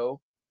Polanco,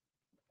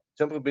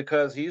 simply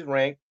because he's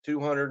ranked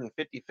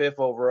 255th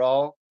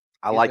overall.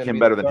 I like him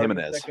better than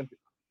Jimenez.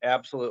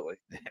 Absolutely.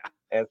 Yeah.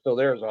 And so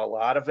there's a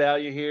lot of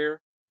value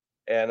here,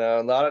 and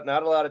not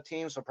a lot of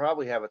teams will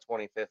probably have a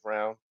 25th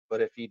round,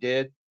 but if he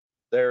did,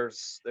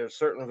 there's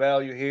certain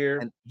value here.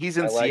 And he's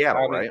in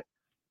Seattle, right?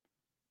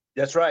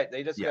 That's right.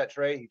 They just got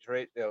traded.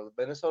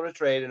 Minnesota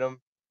traded him.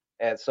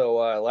 And so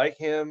I like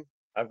him.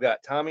 I've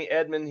got Tommy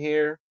Edman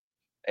here,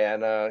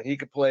 and he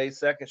could play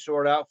second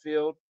short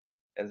outfield.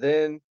 And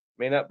then,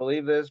 may not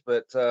believe this,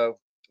 but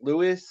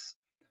Luis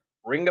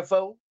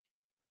Ringafo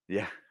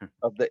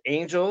of the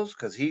Angels,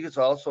 because he is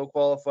also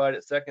qualified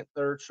at second,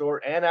 third,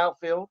 short, and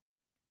outfield.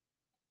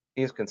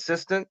 He's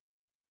consistent.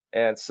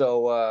 And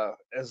so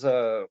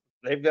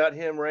they've got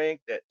him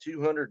ranked at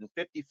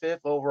 255th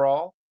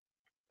overall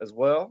as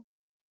well.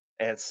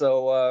 And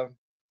so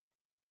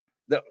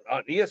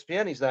on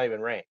ESPN, he's not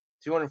even ranked.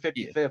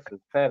 255th is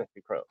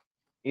Fantasy Pro.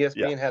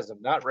 ESPN has him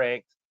not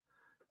ranked.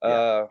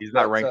 He's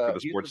not ranked for the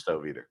Sports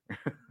Stove either.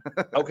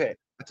 Okay,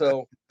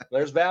 so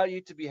there's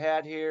value to be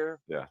had here.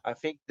 Yeah, I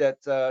think that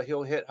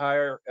he'll hit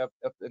higher up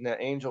in that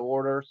Angel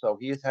order, so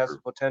he has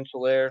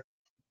potential there.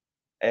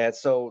 And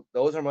so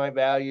those are my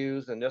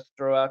values. And just to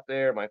throw out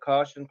there, my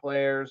caution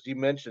players. You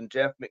mentioned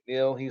Jeff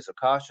McNeil. He's a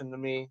caution to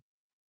me.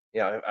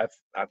 I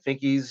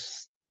think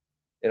he's,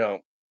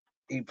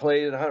 he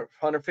played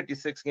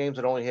 156 games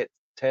and only hit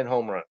 10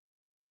 home runs.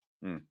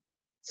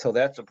 So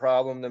that's a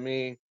problem to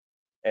me.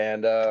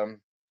 And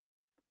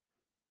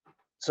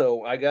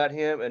so I got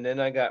him, and then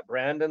I got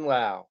Brandon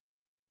Lau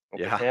of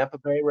the Tampa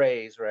Bay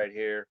Rays right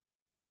here.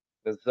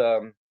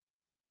 Because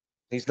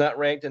he's not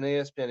ranked in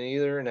ESPN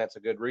either, and that's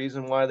a good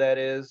reason why that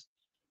is.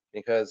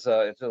 Because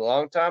it's a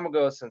long time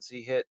ago since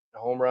he hit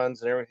home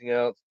runs and everything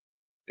else.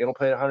 He only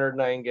played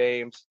 109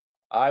 games.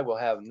 I will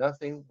have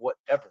nothing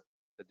whatever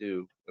to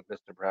do with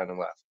Mr. Brandon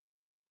Lau.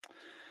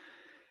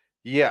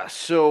 Yeah,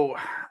 so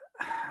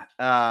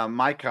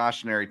my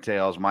cautionary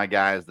tales, my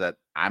guys that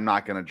I'm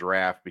not going to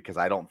draft because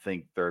I don't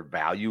think their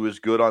value is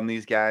good on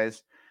these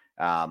guys,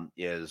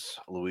 is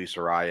Luis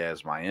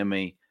Arias,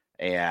 Miami,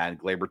 and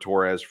Gleyber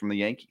Torres from the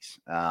Yankees.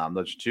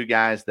 Those are 2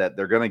 guys that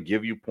they're going to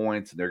give you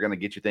points and they're going to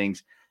get you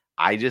things.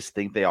 I just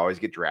think they always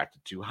get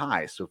drafted too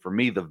high. So for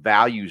me, the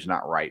value's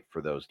not right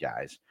for those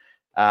guys.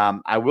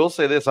 I will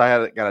say this.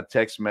 Got a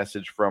text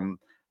message from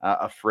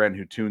a friend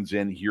who tunes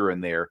in here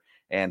and there,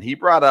 and he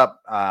brought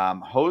up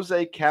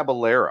Jose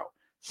Caballero,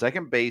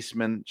 second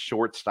baseman,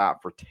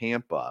 shortstop for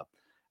Tampa.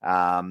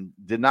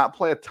 Did not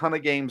play a ton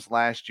of games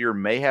last year,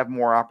 may have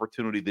more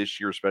opportunity this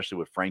year, especially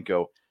with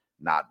Franco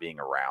not being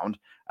around.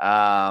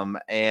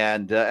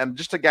 And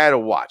just a guy to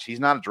watch. He's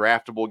not a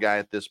draftable guy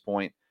at this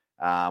point,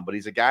 but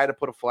he's a guy to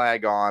put a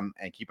flag on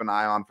and keep an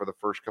eye on for the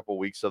first couple of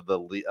weeks of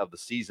the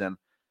season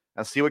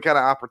and see what kind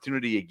of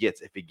opportunity he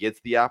gets. If he gets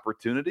the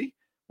opportunity,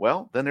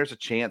 well, then there's a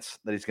chance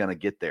that he's going to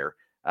get there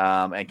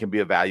and can be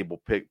a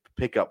valuable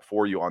pickup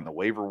for you on the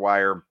waiver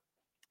wire.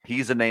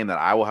 He's a name that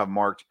I will have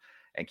marked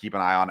and keep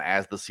an eye on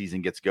as the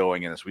season gets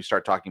going. And as we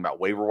start talking about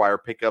waiver wire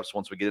pickups,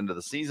 once we get into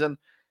the season,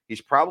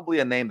 he's probably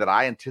a name that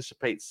I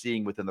anticipate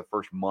seeing within the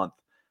first month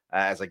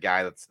as a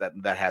guy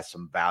that has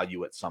some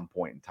value at some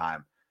point in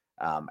time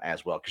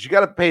as well. Because you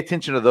got to pay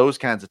attention to those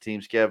kinds of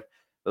teams, Kev,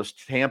 those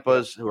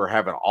Tampas who are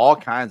having all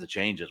kinds of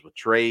changes with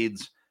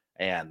trades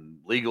and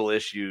legal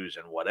issues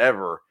and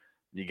whatever.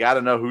 You got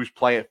to know who's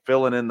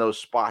filling in those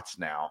spots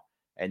now.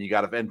 And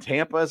and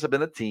Tampa has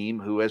been a team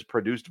who has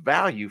produced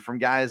value from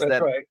guys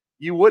Right.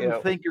 You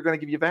wouldn't think you're going to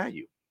give you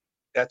value.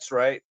 That's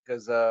right,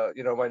 because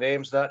my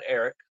name's not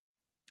Eric,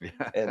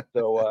 and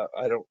so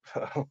I don't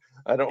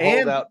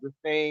hold out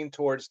disdain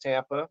towards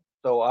Tampa.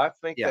 So I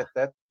think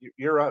that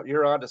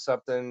you're onto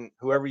something.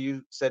 Whoever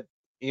you said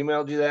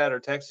emailed you that or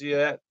texted you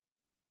that,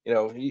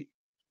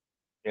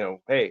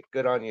 hey,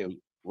 good on you.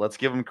 Let's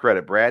give him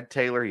credit. Brad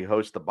Taylor, he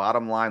hosts the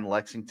Bottom Line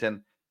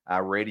Lexington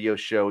radio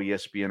show,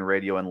 ESPN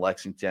Radio in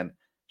Lexington.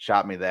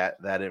 Shot me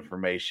that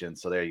information.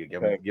 So there you go.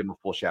 Give him a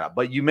full shout out.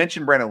 But you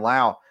mentioned Brandon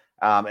Lau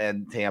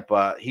and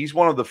Tampa. He's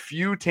one of the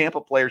few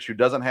Tampa players who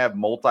doesn't have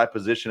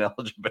multi-position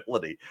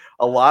eligibility.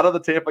 A lot of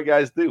the Tampa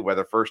guys do,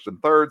 whether first and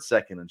third,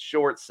 second and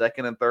short,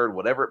 second and third,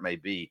 whatever it may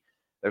be.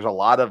 There's a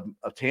lot of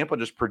Tampa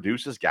just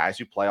produces guys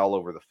who play all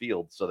over the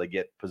field, so they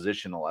get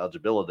positional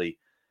eligibility.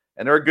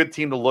 And they're a good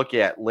team to look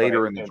at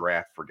later in the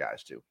draft for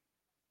guys too.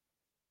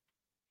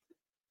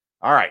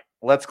 All right,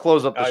 let's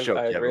close up the show.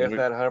 I agree with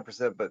that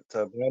 100%. But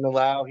Brandon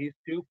Lau, he's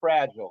too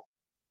fragile.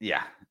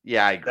 Yeah,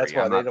 I agree. That's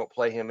why they don't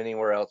play him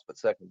anywhere else but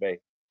second base.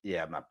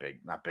 Yeah, I'm not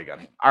big on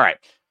him. All right,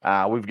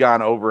 we've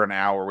gone over an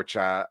hour, which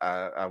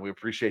we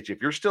appreciate you.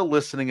 If you're still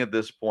listening at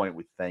this point,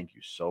 we thank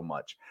you so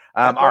much.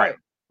 All right,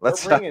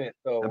 let's bring it.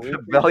 So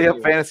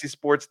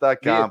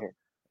BellyUpFantasySports.com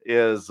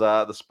is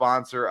the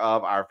sponsor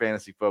of our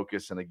Fantasy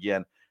Focus, and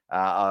again,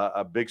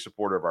 a big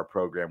supporter of our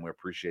program. We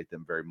appreciate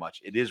them very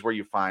much. It is where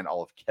you find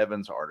all of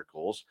Kevin's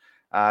articles.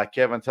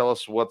 Kevin, tell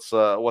us what's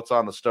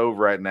on the stove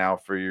right now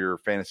for your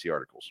fantasy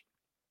articles.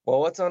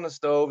 Well, what's on the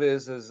stove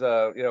is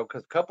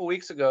because a couple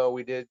weeks ago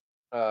we did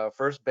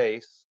first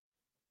base,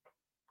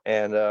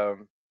 and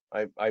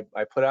I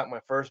put out my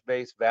first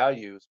base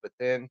values, but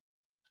then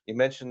you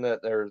mentioned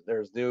that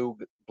there's new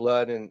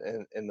blood in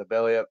the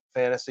Belly Up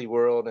fantasy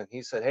world, and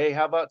he said, hey,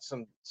 how about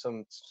some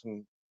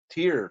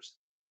tiers?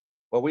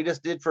 Well, we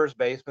just did first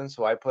baseman,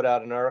 so I put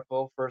out an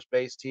article, first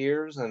base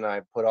tiers, and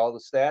I put all the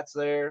stats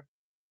there,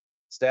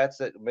 stats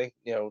that make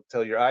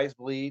till your eyes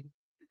bleed,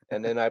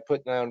 and then I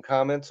put down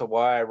comments of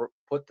why I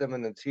put them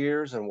in the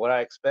tiers and what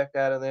I expect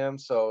out of them.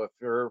 So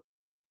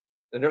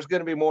and there's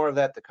going to be more of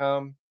that to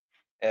come,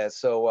 and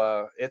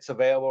so it's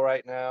available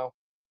right now,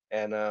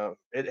 and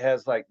it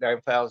has like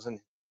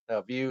 9,000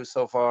 views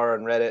so far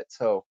on Reddit.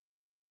 So,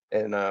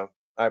 and I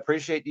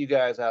appreciate you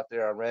guys out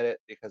there on Reddit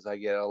because I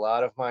get a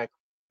lot of my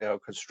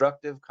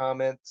constructive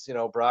comments,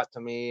 brought to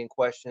me and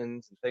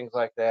questions and things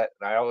like that.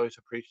 And I always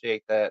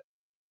appreciate that.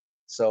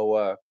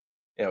 So,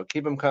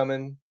 keep them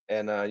coming.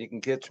 And you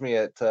can catch me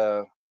at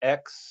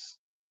X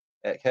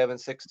at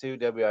Kevin62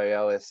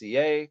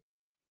 WILSEA.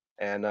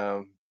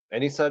 And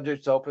any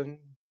subjects open,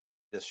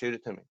 just shoot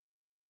it to me.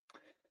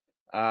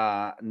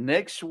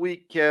 Next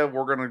week, Kev,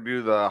 we're going to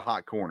do the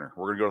hot corner.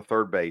 We're going to go to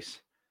third base.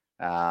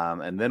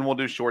 And then we'll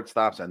do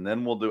shortstops, and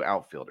then we'll do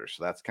outfielders.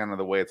 So that's kind of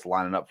the way it's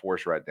lining up for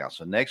us right now.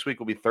 So next week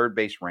will be third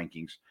base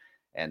rankings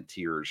and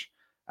tiers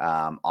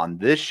on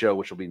this show,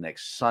 which will be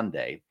next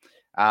Sunday.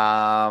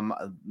 Now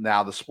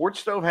the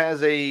Sports Stove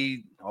has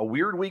a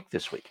weird week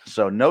this week.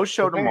 So no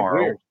show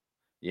tomorrow. Weird.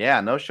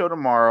 Yeah, no show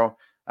tomorrow.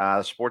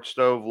 The Sports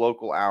Stove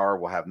local hour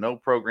will have no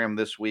program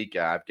this week.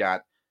 I've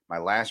got my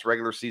last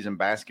regular season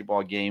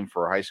basketball game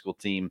for a high school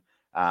team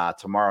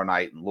tomorrow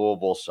night in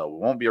Louisville, so we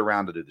won't be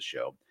around to do the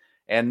show.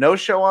 And no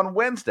show on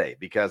Wednesday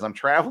because I'm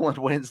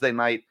traveling Wednesday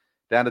night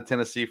down to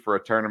Tennessee for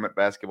a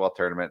basketball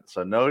tournament.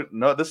 So no,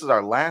 this is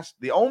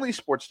the only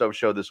Sports Stove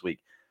show this week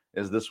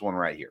is this one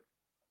right here.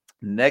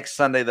 Next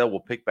Sunday, though,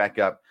 we'll pick back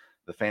up.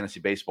 The fantasy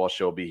baseball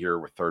show will be here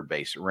with third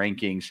base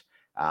rankings.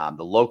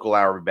 The local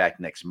hour will be back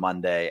next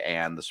Monday,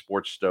 and the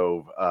Sports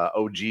Stove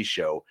OG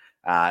show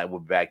will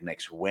be back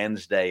next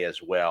Wednesday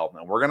as well.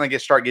 And we're going to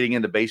start getting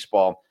into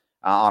baseball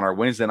on our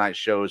Wednesday night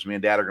shows. Me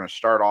and Dad are going to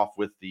start off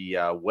with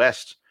the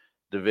West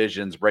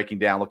divisions, breaking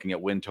down, looking at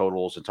win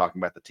totals and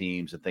talking about the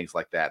teams and things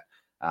like that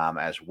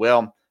as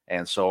well.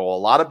 And so a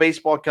lot of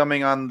baseball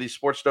coming on the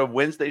Sports Stove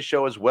Wednesday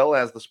show, as well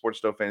as the Sports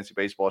Stove Fantasy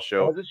Baseball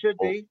show. As it should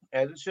be.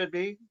 As it should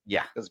be.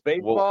 Yeah. Because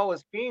baseball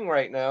is king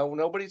right now.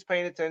 Nobody's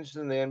paying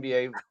attention to the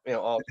NBA,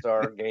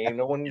 All-Star game.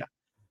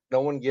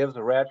 No one gives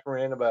a rat's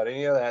end about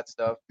any of that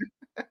stuff.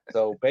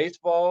 So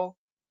baseball,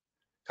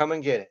 come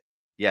and get it.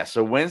 Yeah.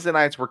 So Wednesday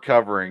nights, we're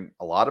covering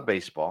a lot of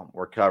baseball.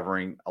 We're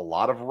covering a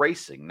lot of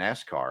racing,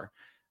 NASCAR.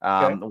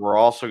 Okay. We're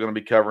also going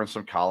to be covering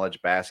some college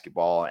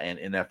basketball and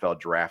NFL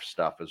draft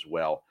stuff as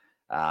well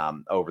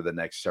over the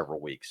next several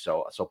weeks.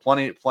 So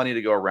plenty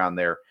to go around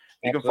there.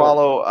 You can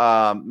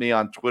follow me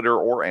on Twitter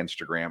or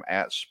Instagram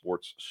at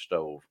Sports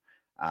Stove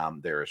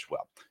there as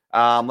well.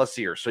 Let's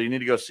see here. So you need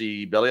to go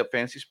see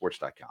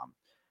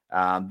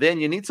bellyupfantasysports.com.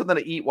 Then you need something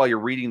to eat while you're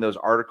reading those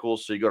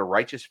articles. So you go to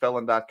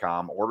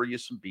righteousfelon.com, order you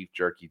some beef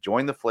jerky,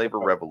 join the flavor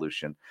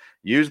revolution,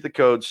 use the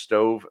code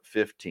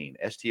STOVE15,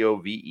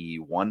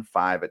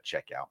 STOVE15 at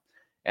checkout.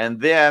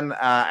 And then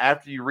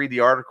after you read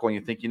the article and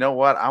you think, you know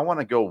what, I want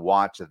to go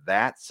watch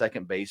that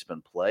second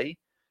baseman play,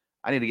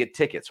 I need to get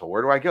tickets. Well,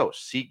 where do I go?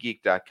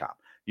 SeatGeek.com.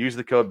 Use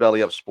the code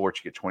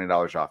BellyUpSports. You get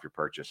 $20 off your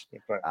purchase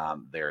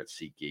there at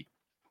SeatGeek.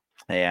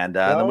 And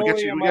then we get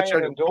you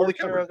an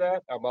endorser of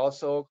that. I'm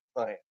also a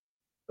client.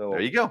 So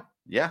there you go.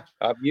 Yeah.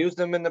 I've used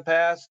them in the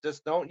past.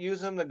 Just don't use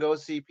them to go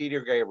see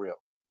Peter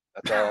Gabriel.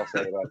 That's all I'll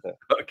say about that.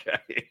 Okay.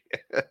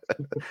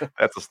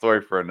 That's a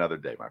story for another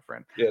day, my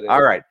friend. Yeah,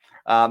 all right.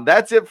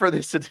 That's it for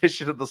this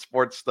edition of the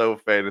Sports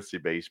Stove Fantasy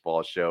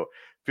Baseball Show.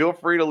 Feel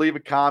free to leave a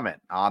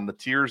comment on the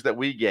tiers that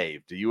we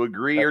gave. Do you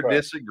agree or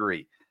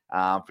disagree?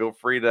 Feel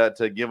free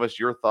to give us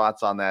your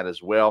thoughts on that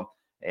as well.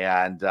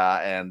 And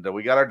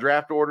we got our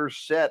draft orders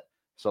set.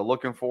 So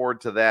looking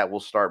forward to that. We'll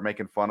start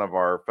making fun of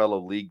our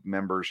fellow league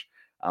members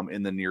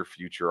in the near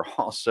future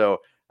also.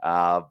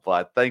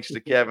 But thanks to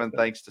Kevin,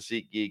 thanks to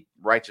SeatGeek,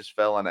 Righteous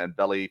Felon, and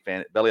Belly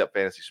Up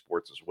Fantasy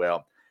Sports as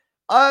well.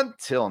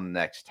 Until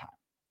next time,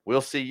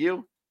 we'll see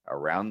you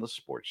around the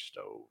Sports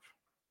Stove.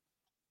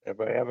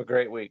 Everybody have a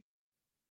great week.